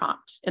during the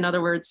prompt, in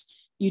other words,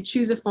 you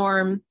choose a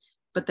form,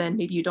 but then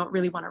maybe you don't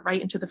really want to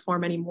write into the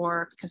form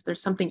anymore because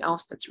there's something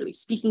else that's really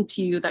speaking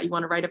to you that you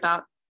want to write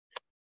about,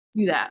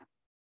 do that,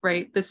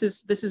 right? This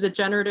is a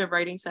generative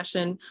writing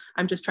session.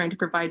 I'm just trying to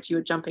provide you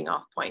a jumping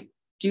off point.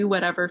 Do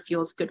whatever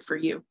feels good for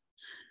you.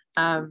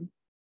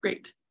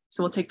 Great.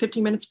 So we'll take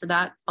 15 minutes for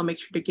that. I'll make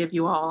sure to give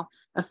you all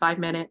a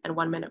 5-minute and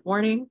 1-minute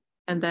warning,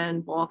 and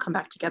then we'll all come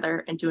back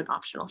together and do an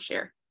optional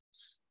share.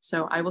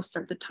 So I will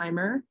start the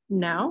timer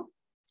now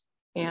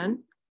and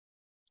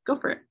go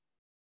for it.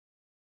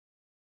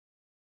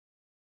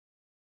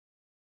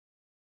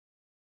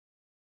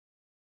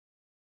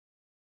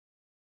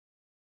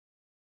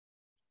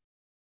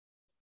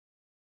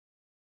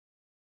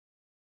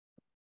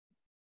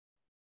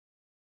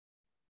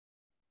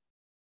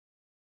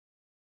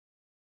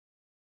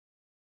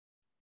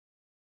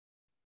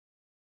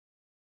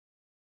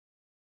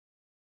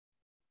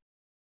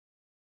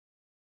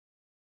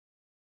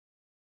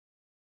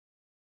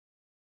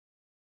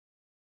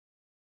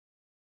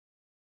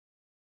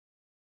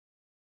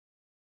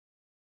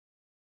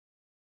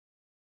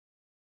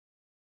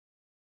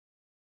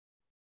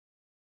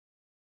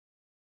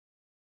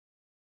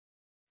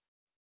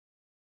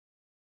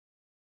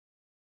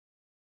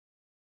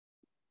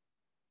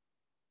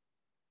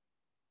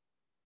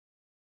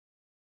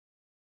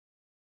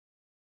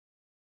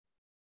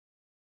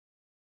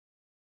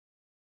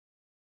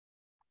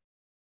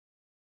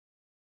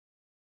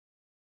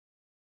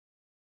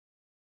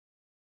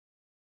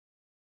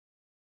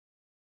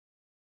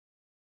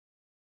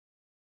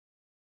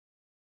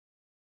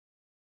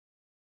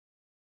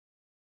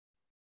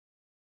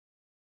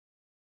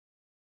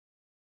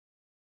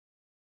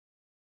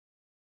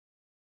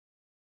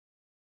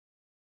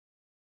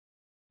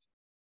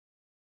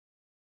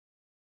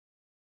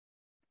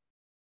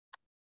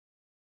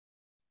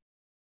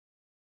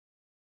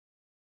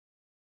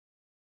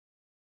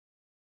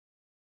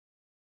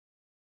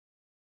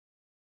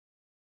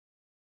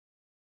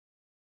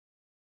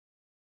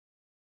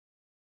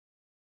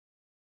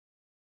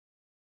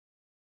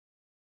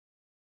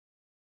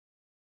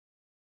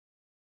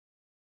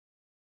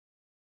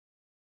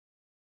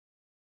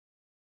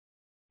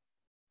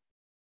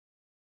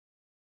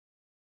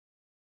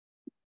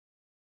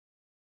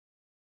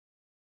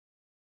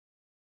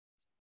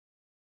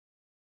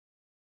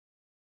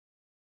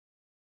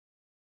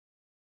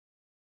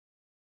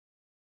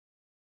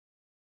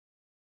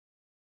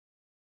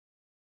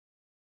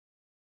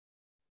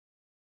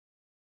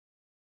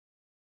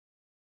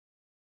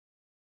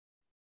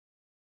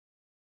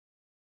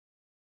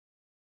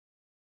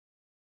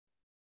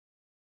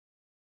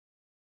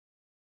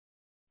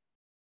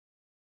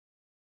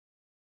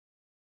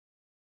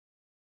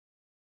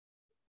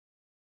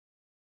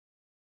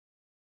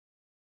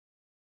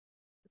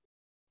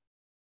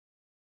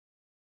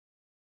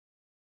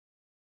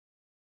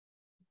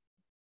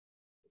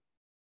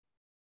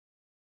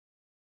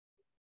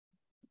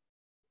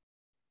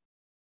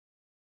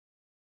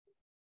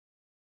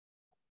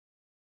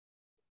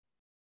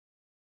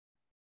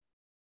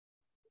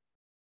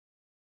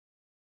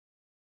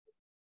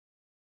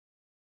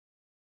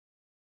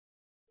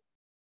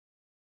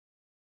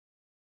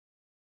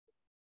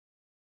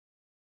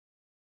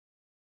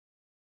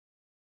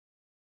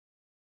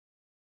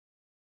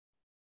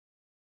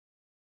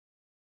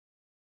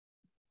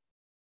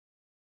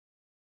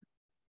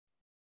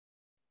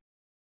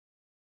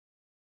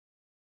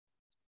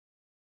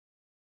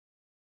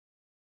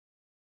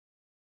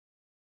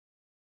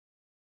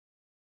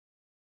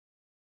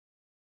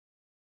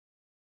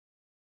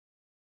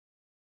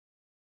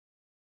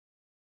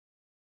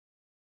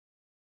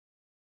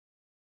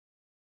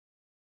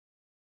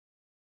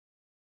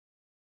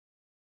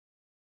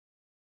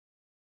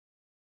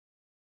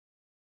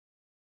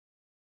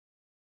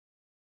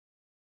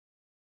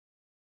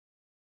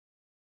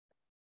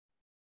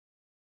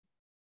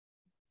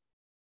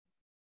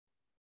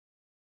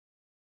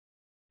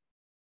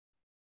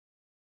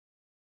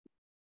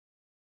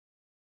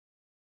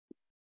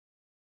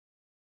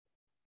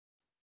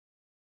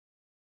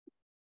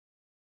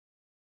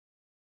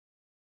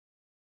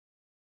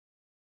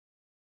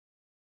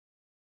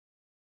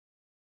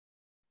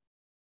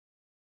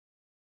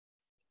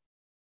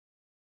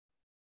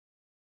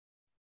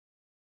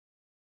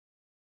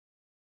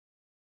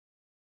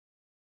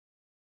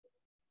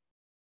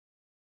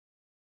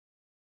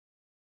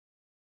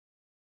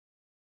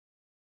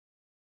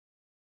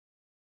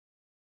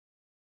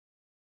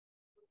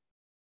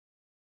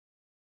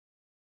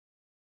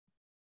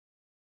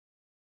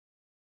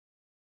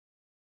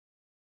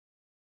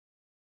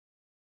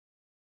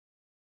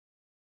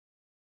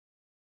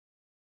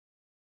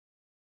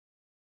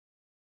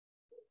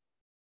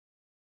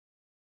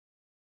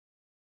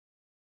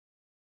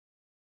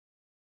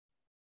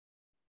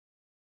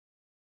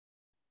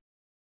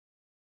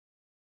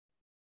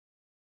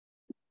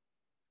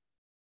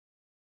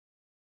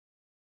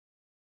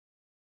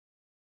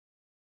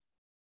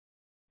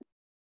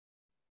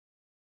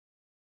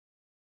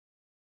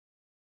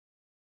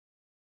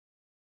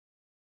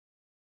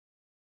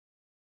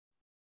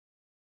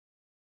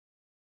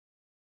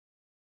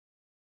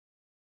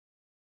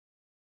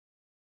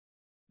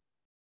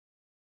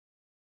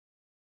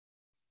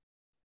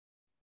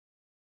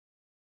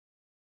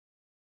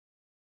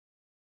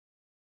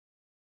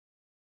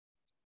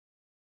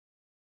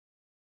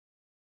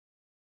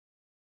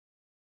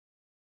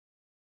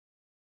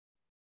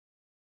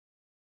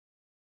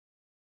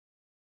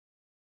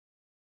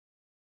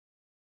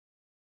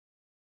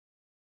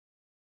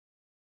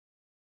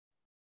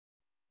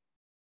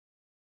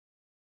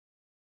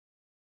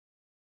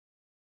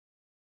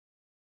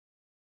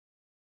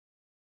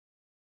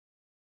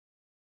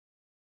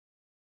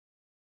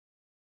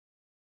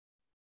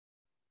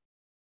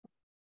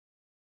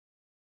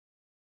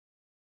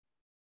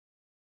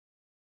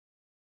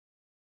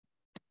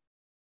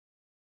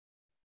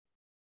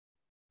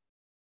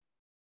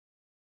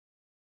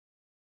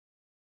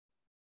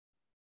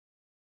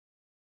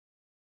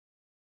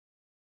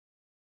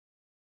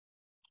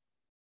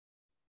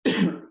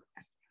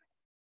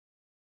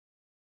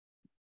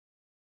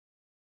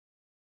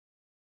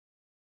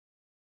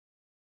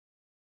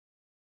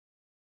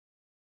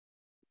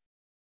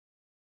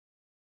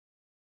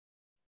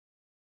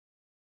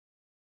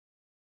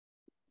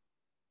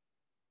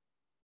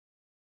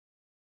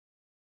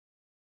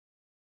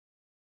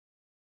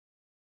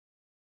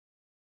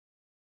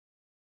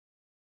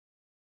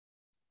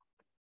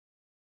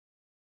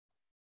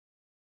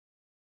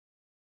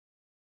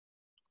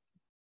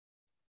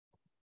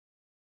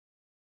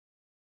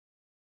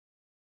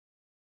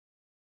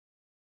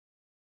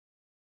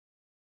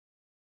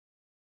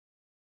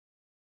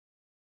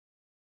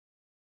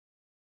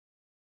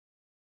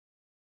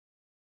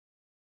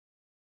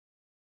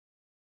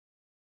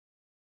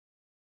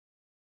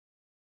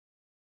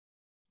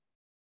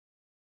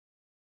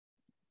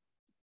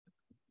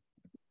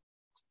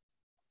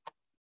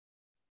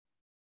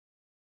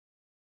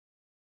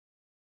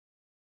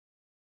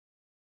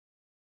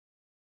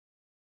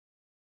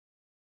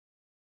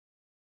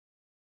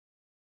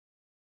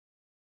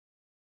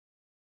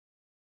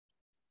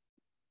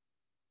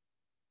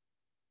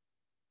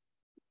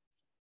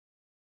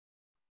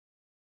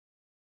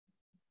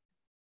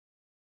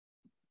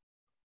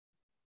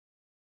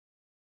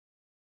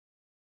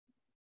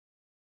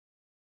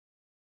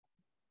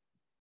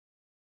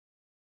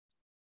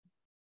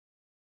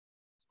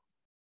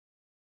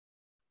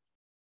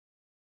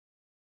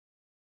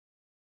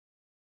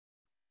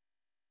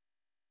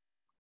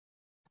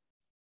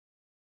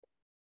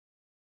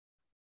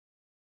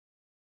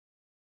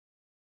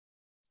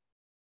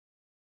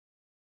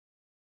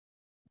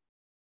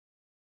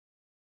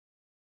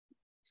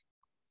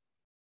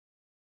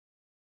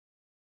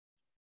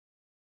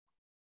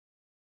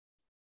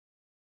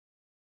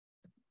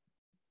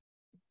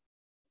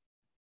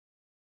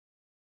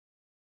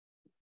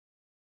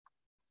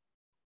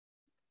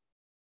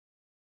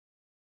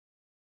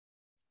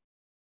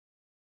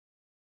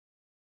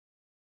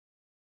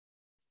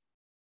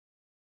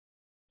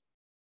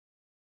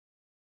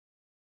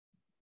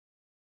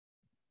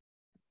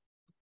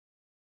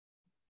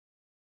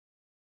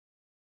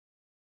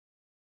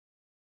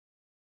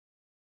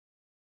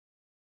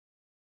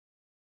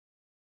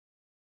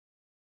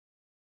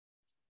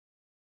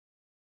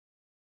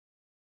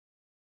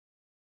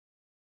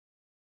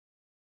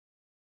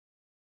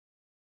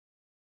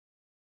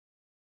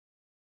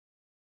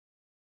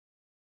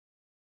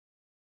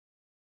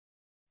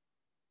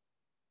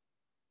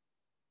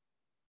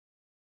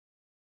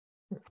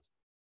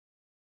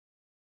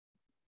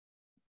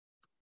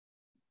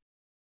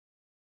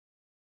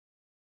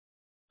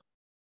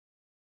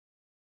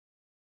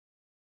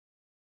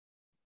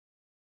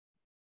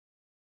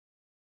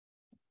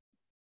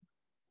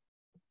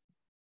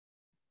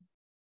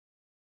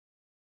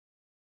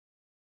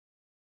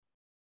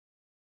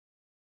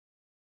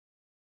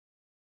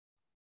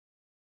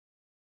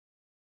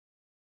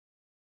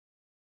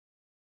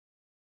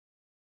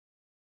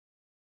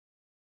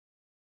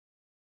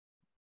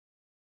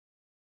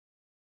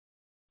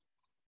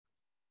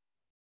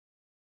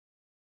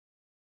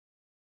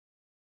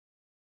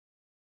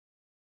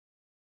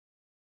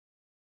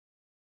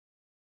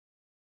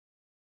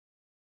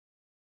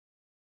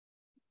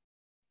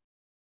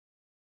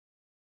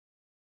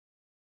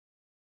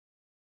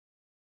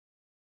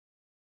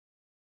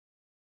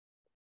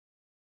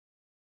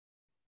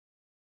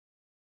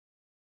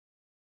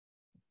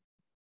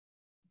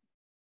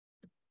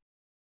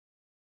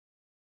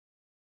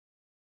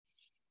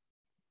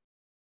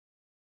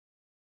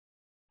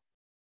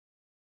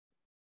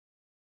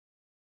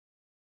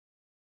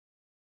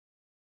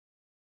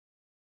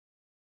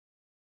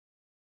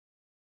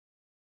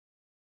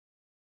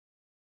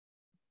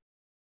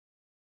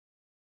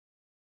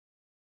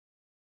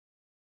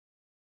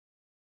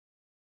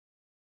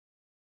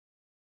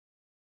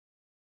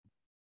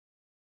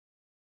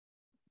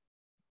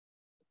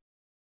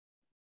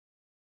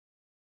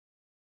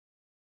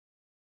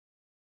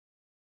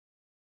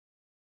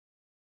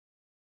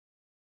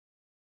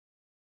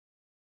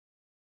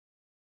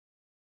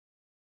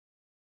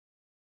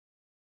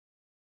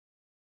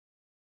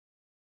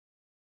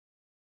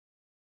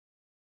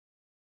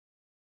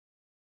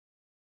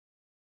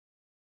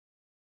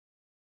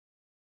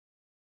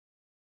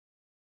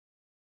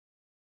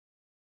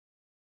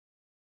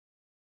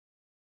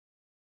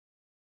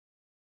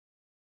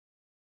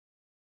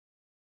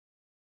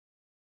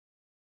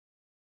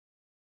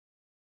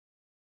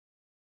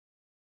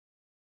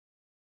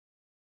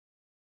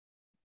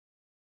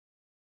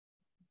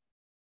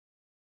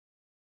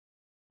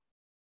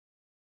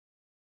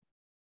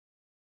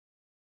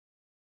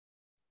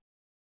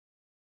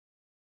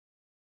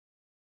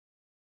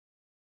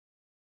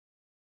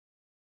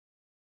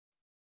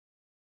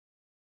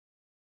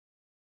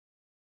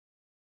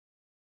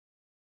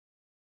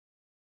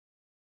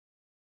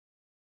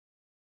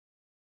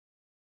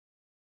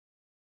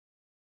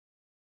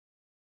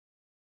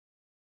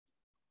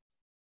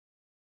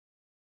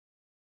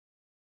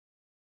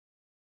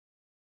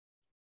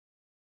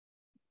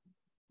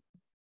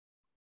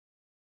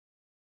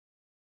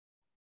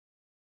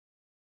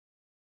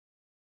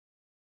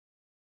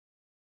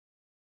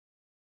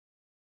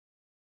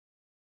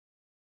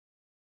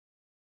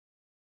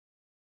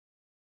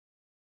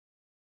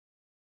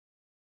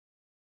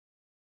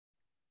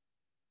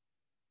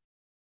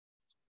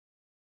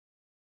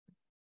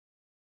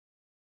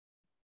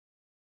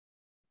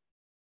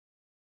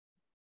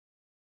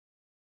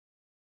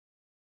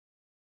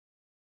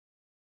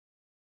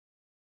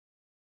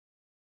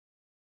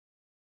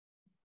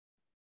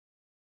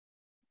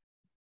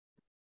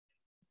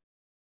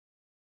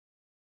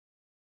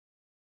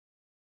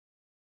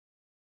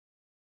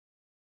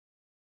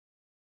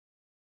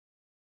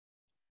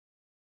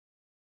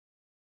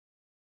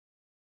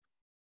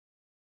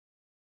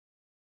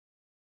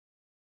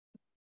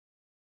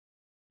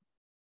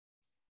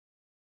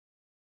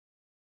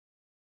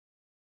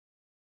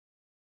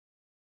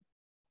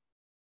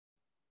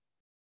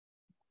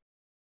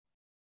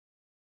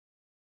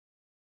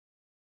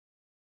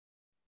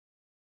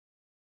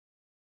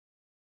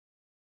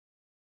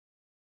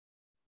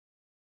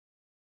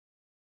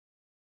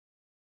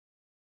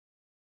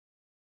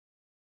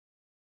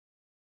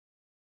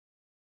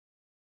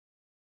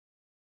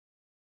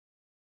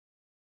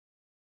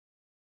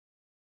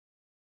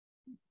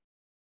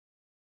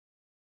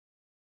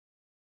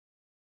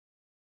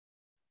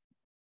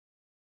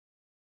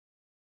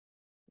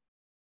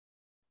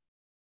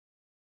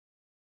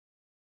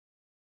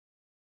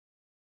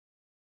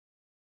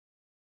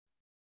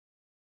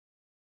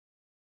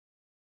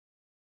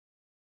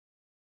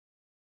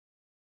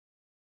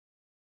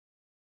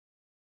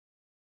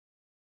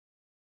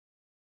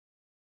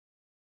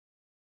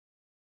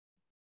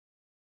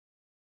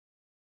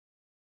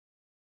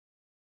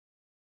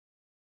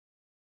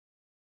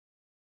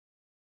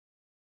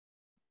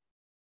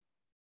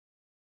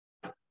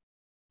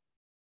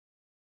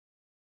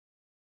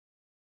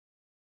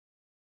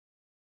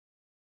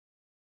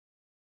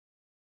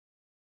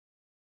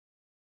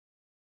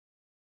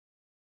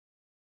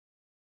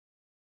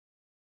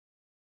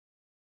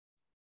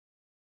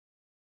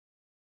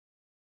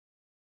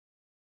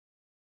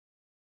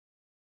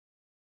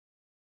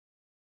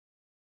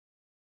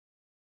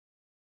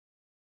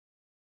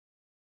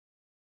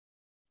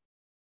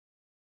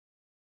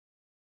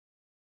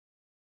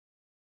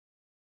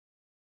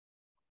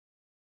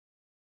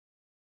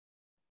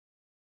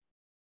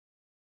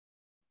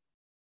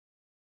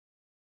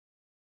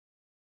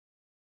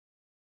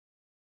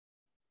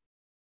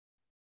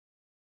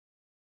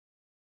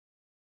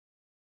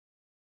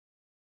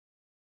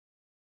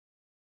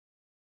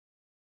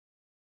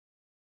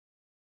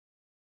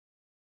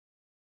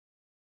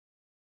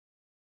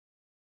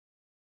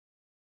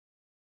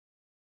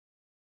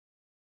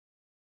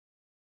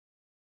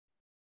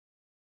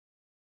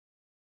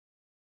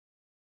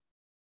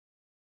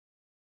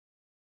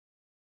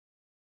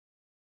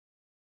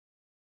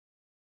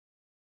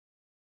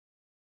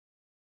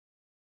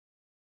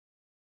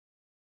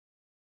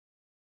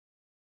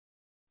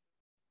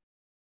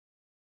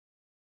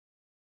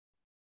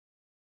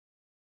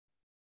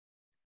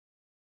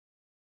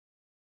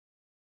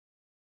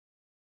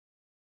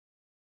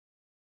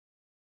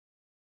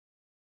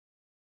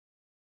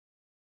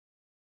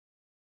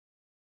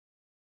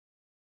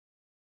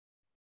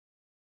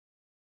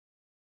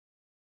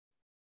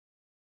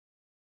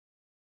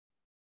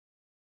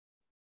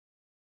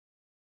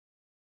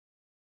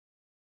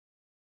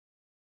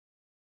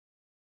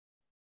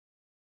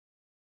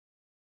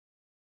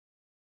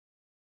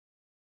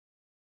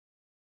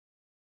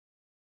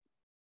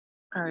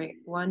 All right,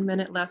 1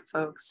 minute left,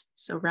 folks.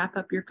 So wrap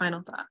up your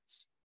final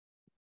thoughts.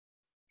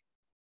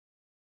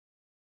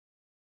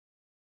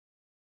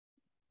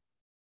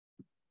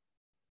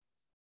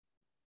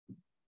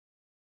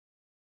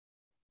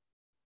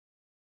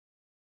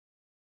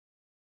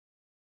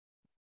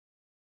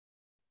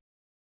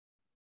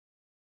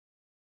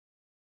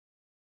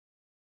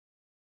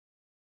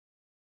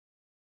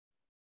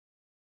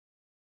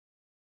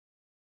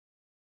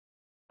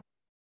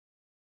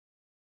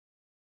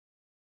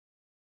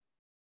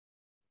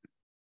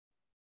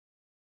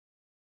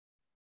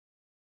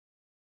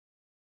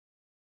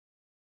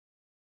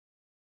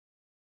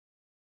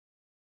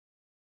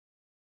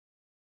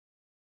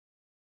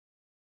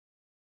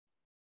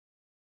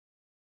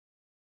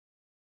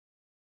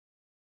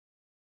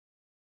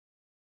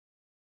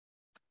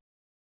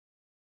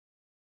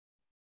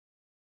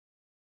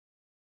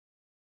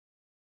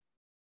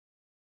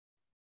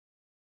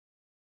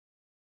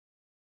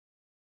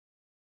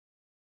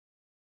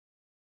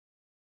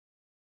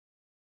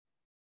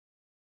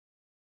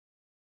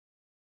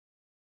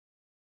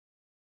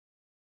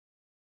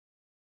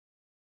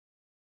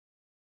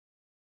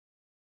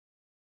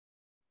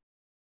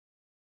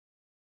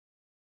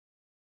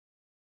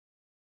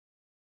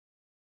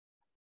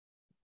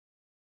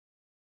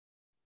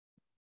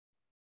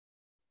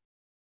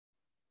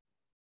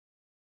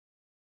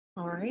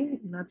 All right,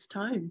 and that's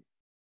time.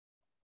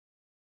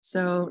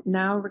 So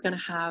now we're going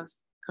to have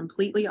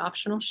completely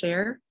optional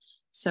share.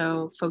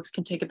 So folks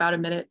can take about a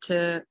minute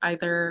to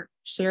either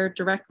share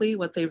directly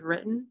what they've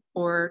written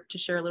or to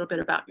share a little bit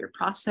about your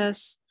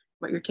process,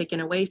 what you're taking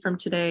away from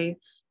today,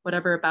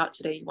 whatever about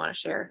today you want to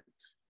share.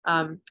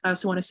 I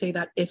also want to say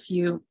that if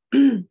you,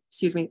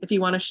 excuse me, if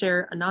you want to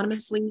share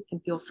anonymously, you can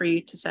feel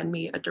free to send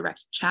me a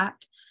direct chat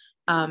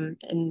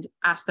and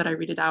ask that I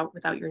read it out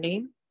without your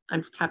name.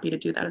 I'm happy to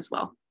do that as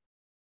well.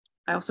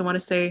 I also want to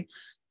say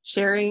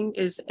sharing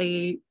is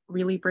a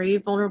really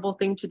brave, vulnerable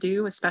thing to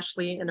do,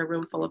 especially in a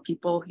room full of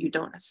people who you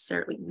don't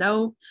necessarily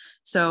know.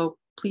 So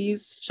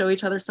please show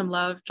each other some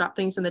love, drop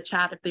things in the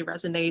chat if they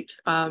resonate,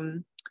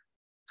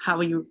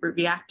 how you're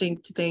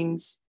reacting to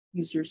things,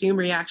 use your Zoom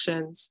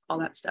reactions, all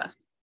that stuff.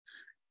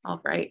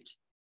 All right.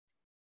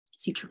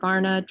 See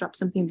Travarna, drop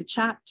something in the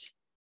chat.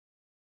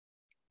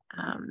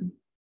 I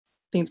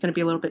think it's going to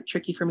be a little bit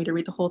tricky for me to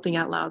read the whole thing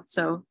out loud,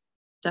 so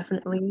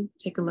definitely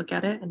take a look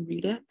at it and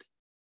read it.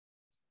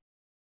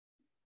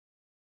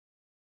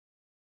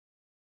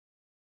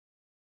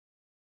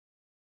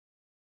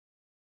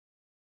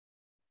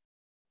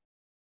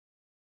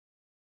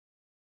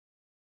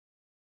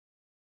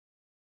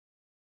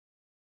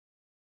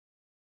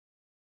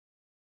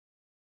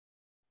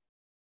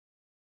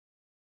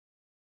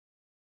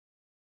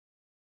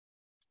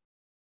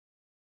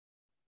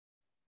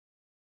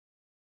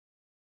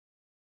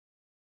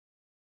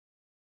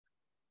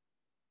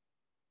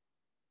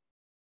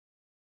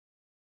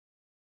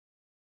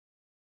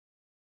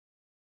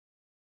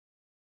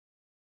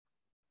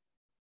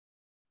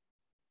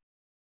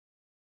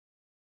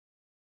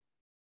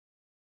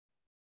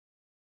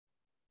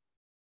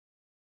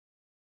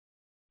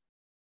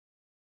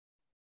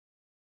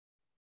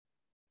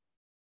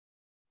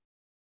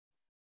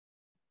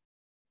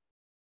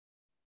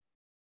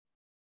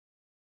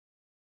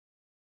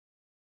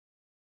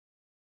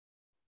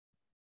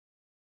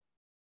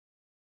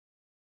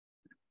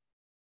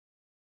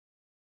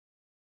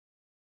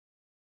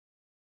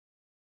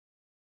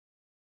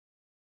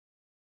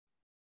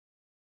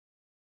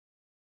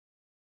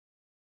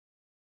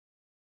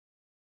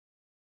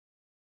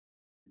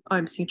 Oh,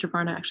 I'm seeing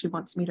Travarna actually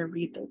wants me to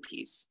read their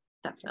piece,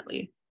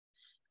 definitely.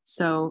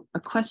 So, a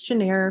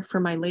questionnaire for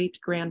my late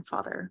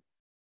grandfather.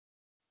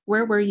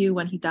 Where were you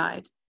when he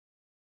died?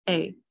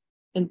 A,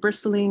 in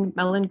bristling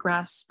melon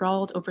grass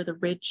sprawled over the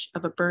ridge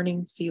of a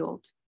burning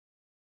field.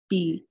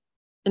 B,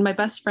 in my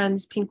best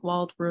friend's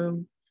pink-walled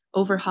room,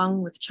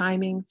 overhung with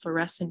chiming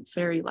fluorescent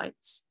fairy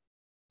lights.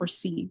 Or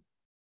C,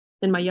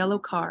 in my yellow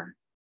car,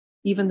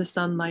 even the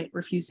sunlight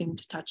refusing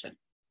to touch it.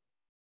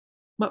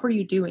 What were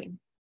you doing?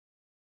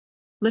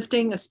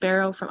 Lifting a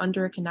sparrow from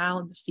under a canal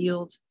in the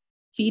field,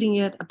 feeding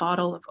it a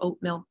bottle of oat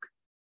milk,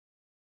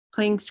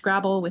 playing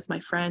Scrabble with my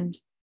friend,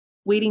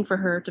 waiting for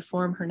her to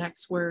form her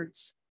next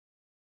words,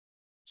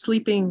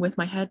 sleeping with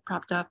my head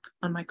propped up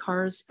on my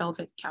car's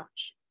velvet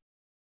couch.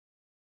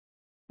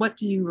 What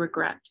do you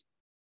regret?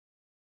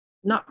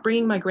 Not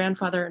bringing my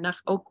grandfather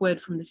enough oak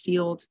wood from the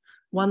field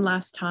one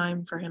last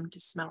time for him to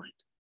smell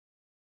it.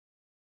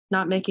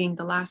 Not making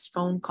the last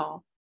phone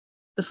call,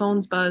 the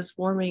phone's buzz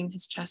warming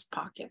his chest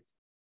pocket.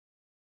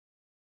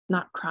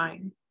 Not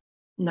crying,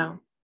 no,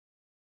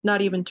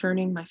 not even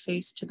turning my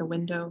face to the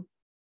window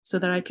so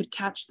that I could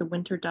catch the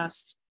winter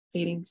dust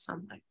fading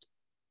sunlight.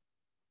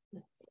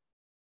 It's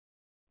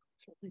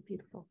really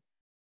beautiful.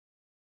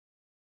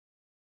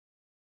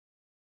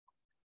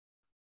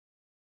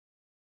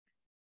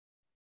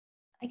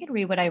 I could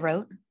read what I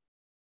wrote.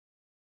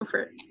 Go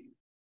for it.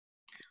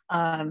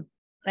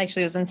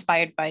 Actually, it was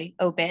inspired by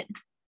Obit.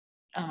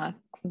 I've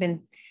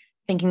been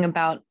thinking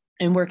about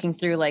and working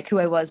through like who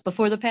I was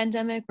before the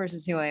pandemic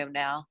versus who I am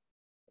now.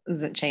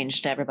 doesn't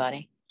change to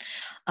everybody.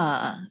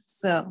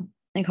 So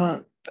they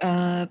call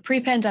it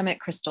pre-pandemic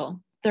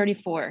Crystal,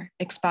 34,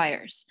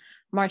 expires.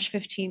 March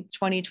 15th,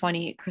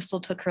 2020, Crystal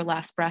took her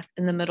last breath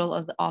in the middle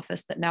of the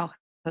office that now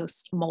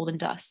hosts mold and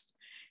dust.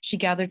 She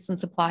gathered some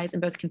supplies in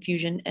both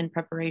confusion and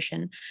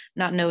preparation,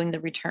 not knowing the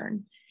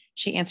return.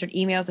 She answered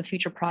emails of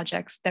future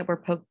projects that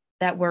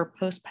were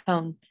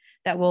postponed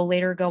that will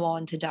later go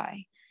on to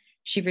die.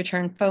 She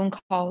returned phone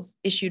calls,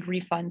 issued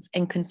refunds,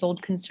 and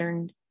consoled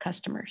concerned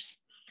customers.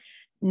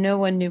 No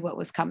one knew what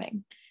was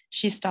coming.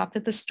 She stopped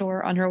at the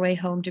store on her way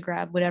home to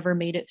grab whatever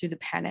made it through the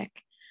panic.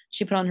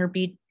 She put on her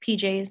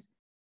PJs,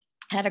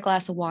 had a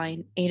glass of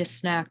wine, ate a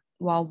snack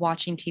while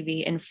watching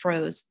TV, and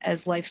froze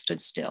as life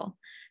stood still.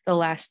 The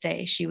last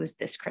day she was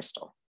this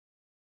Crystal.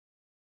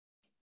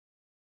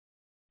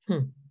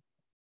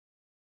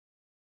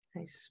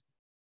 Nice.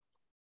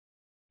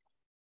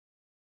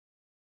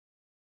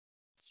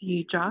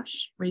 See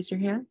Josh, raise your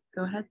hand.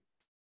 Go ahead.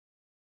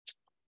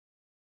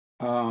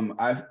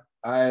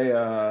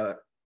 I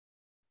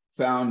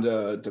found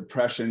a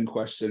depression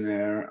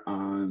questionnaire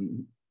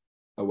on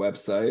a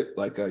website,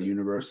 like a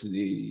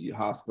university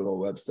hospital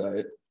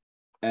website,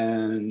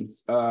 and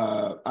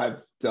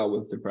I've dealt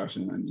with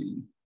depression. I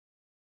mean,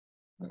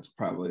 that's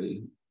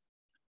probably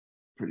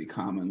a pretty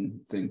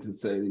common thing to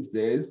say these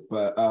days,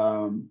 but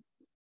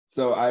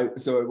so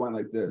it went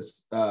like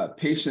this: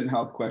 patient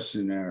health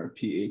questionnaire,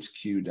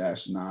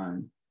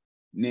 PHQ-9,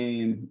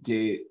 name,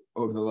 date,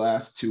 over the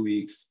last 2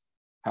 weeks.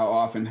 How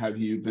often have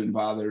you been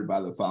bothered by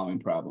the following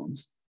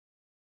problems?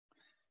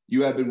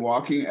 You have been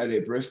walking at a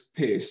brisk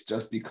pace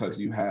just because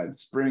you had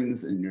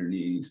springs in your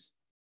knees.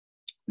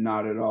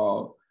 Not at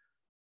all.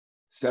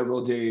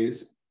 Several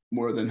days,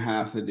 more than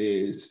half the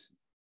days,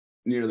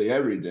 nearly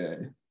every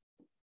day.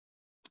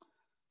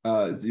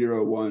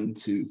 0, 1,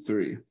 2,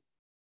 3.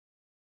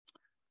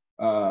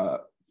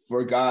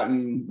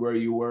 Forgotten where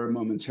you were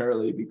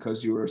momentarily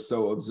because you were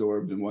so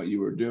absorbed in what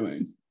you were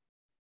doing.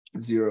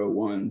 0,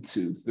 1,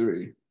 2,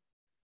 3.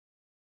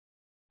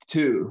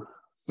 2,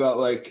 felt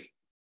like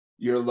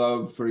your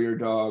love for your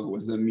dog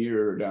was a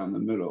mirror down the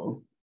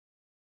middle.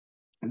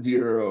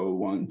 0,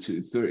 1,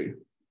 2, 3.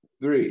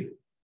 3,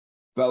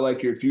 felt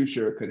like your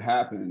future could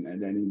happen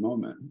at any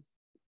moment.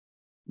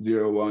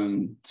 0,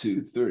 1,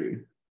 2, 3.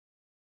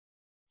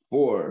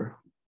 4,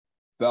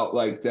 felt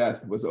like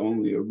death was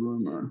only a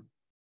rumor.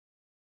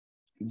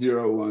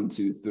 0, 1,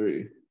 2,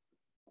 3.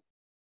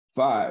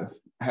 5,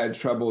 had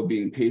trouble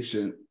being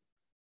patient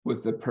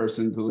with the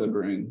person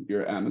delivering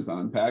your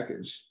Amazon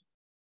package.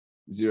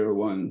 0,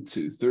 1,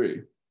 2,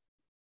 3.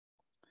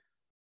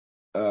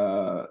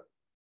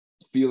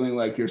 Feeling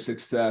like your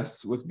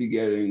success was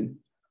begetting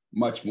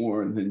much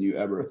more than you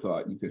ever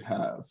thought you could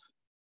have.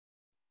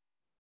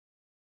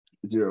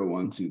 0,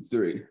 1, 2,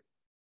 3.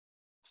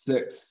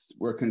 6,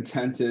 were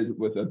contented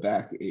with a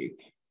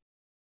backache.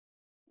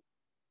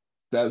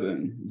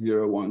 7,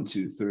 0, 1,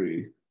 2,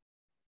 3.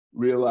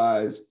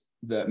 Realized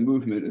that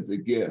movement is a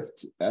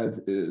gift, as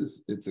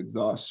is its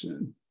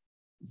exhaustion.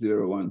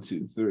 0, 1,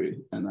 2, 3.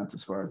 And that's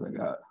as far as I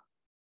got.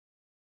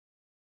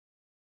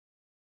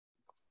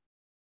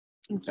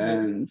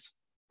 And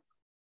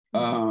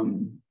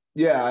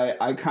yeah,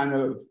 I kind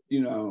of,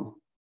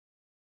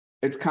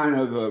 it's kind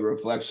of a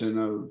reflection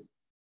of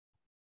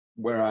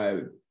where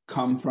I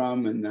come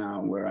from and now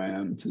where I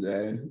am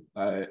today.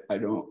 I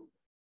don't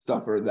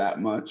suffer that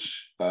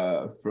much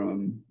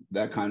from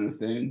that kind of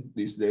thing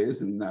these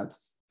days, and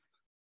that's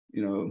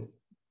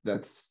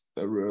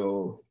a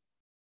real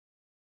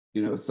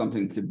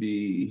something to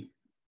be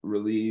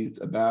relieved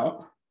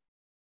about.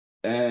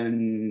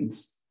 And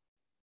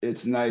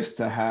it's nice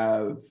to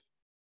have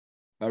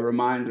a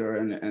reminder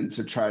and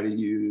to try to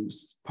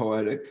use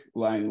poetic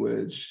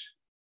language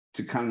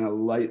to kind of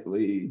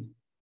lightly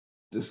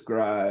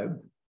describe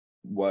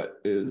what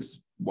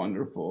is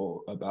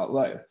wonderful about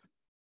life.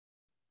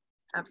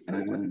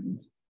 Absolutely. And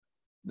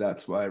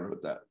that's why I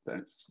wrote that.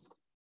 Thanks.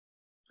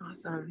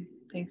 Awesome.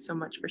 Thanks so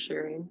much for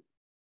sharing.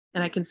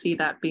 And I can see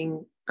that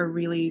being a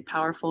really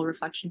powerful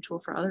reflection tool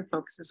for other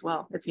folks as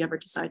well, if you ever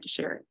decide to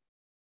share it.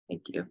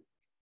 Thank you.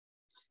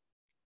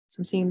 So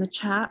I'm seeing in the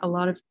chat a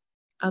lot of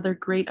other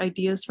great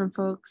ideas from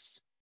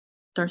folks.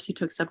 Darcy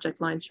took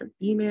subject lines from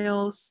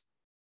emails.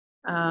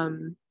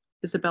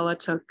 Isabella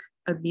took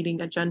a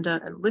meeting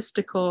agenda and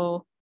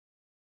listicle.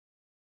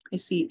 I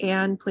see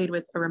Anne played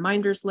with a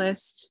reminders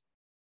list.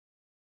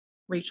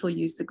 Rachel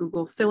used the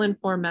Google fill-in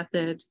form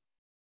method.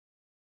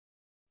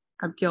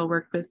 Abigail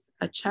worked with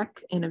a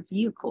check and a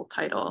vehicle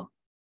title.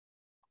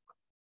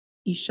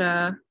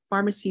 Isha,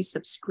 pharmacy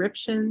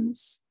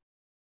subscriptions.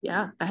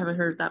 Yeah, I haven't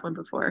heard of that one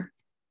before.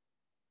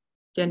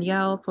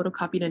 Danielle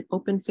photocopied an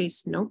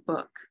open-faced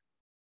notebook.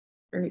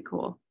 Very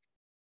cool.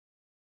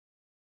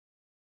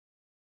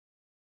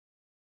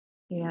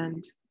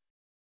 And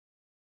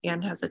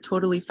Anne has a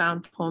totally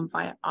found poem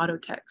via auto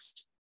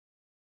text.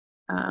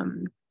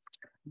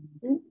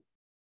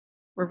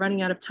 We're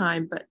running out of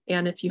time, but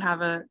Anne, if you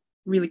have a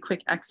really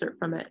quick excerpt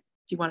from it,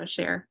 if you want to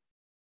share.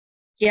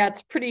 Yeah,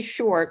 it's pretty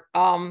short.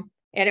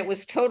 And it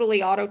was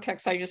totally auto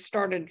text. I just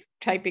started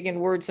typing in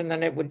words and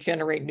then it would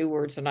generate new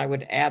words and I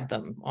would add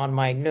them on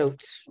my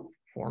notes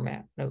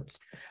format notes.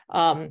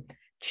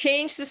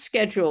 Change the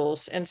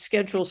schedules, and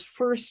schedules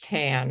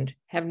firsthand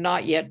have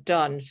not yet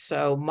done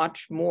so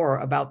much more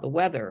about the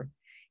weather.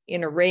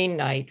 In a rain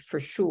night,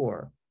 for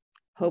sure.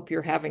 Hope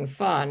you're having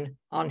fun.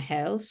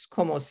 Angels,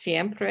 como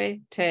siempre,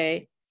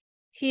 te.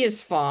 He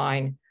is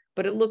fine,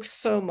 but it looks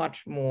so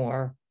much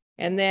more.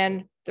 And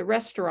then the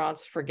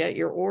restaurants forget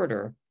your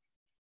order.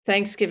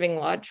 Thanksgiving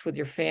lunch with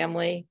your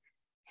family.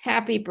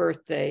 Happy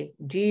birthday,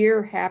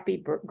 dear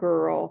happy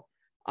girl.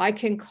 I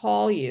can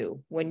call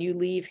you when you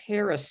leave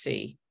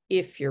heresy,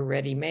 if you're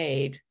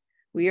ready-made.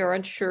 We are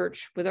in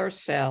church with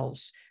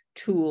ourselves,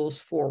 tools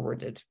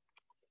forwarded.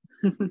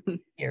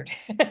 Weird.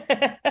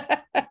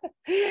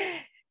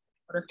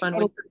 What a fun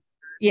week.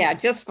 Yeah,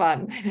 just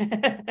fun.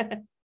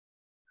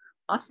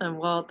 Awesome.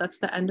 Well, that's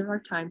the end of our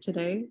time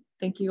today.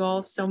 Thank you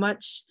all so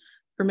much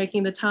for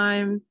making the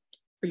time,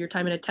 for your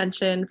time and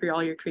attention, for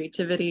all your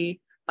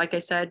creativity. Like I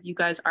said, you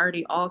guys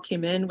already all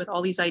came in with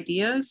all these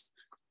ideas.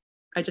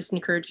 I just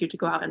encourage you to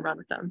go out and run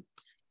with them.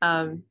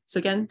 So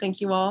again, thank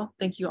you all.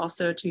 Thank you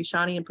also to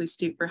Shani and Blue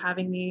Stoop for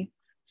having me.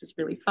 This was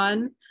really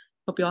fun.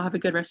 Hope you all have a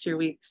good rest of your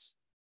weeks.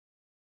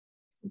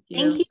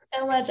 Thank you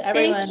so much,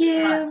 everyone. Thank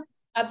you.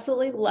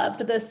 Absolutely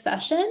loved this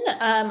session.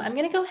 I'm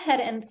going to go ahead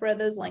and throw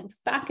those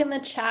links back in the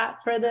chat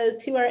for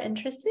those who are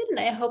interested, and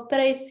I hope that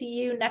I see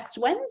you next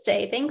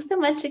Wednesday. Thanks so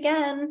much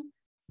again.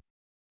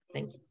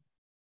 Thank you.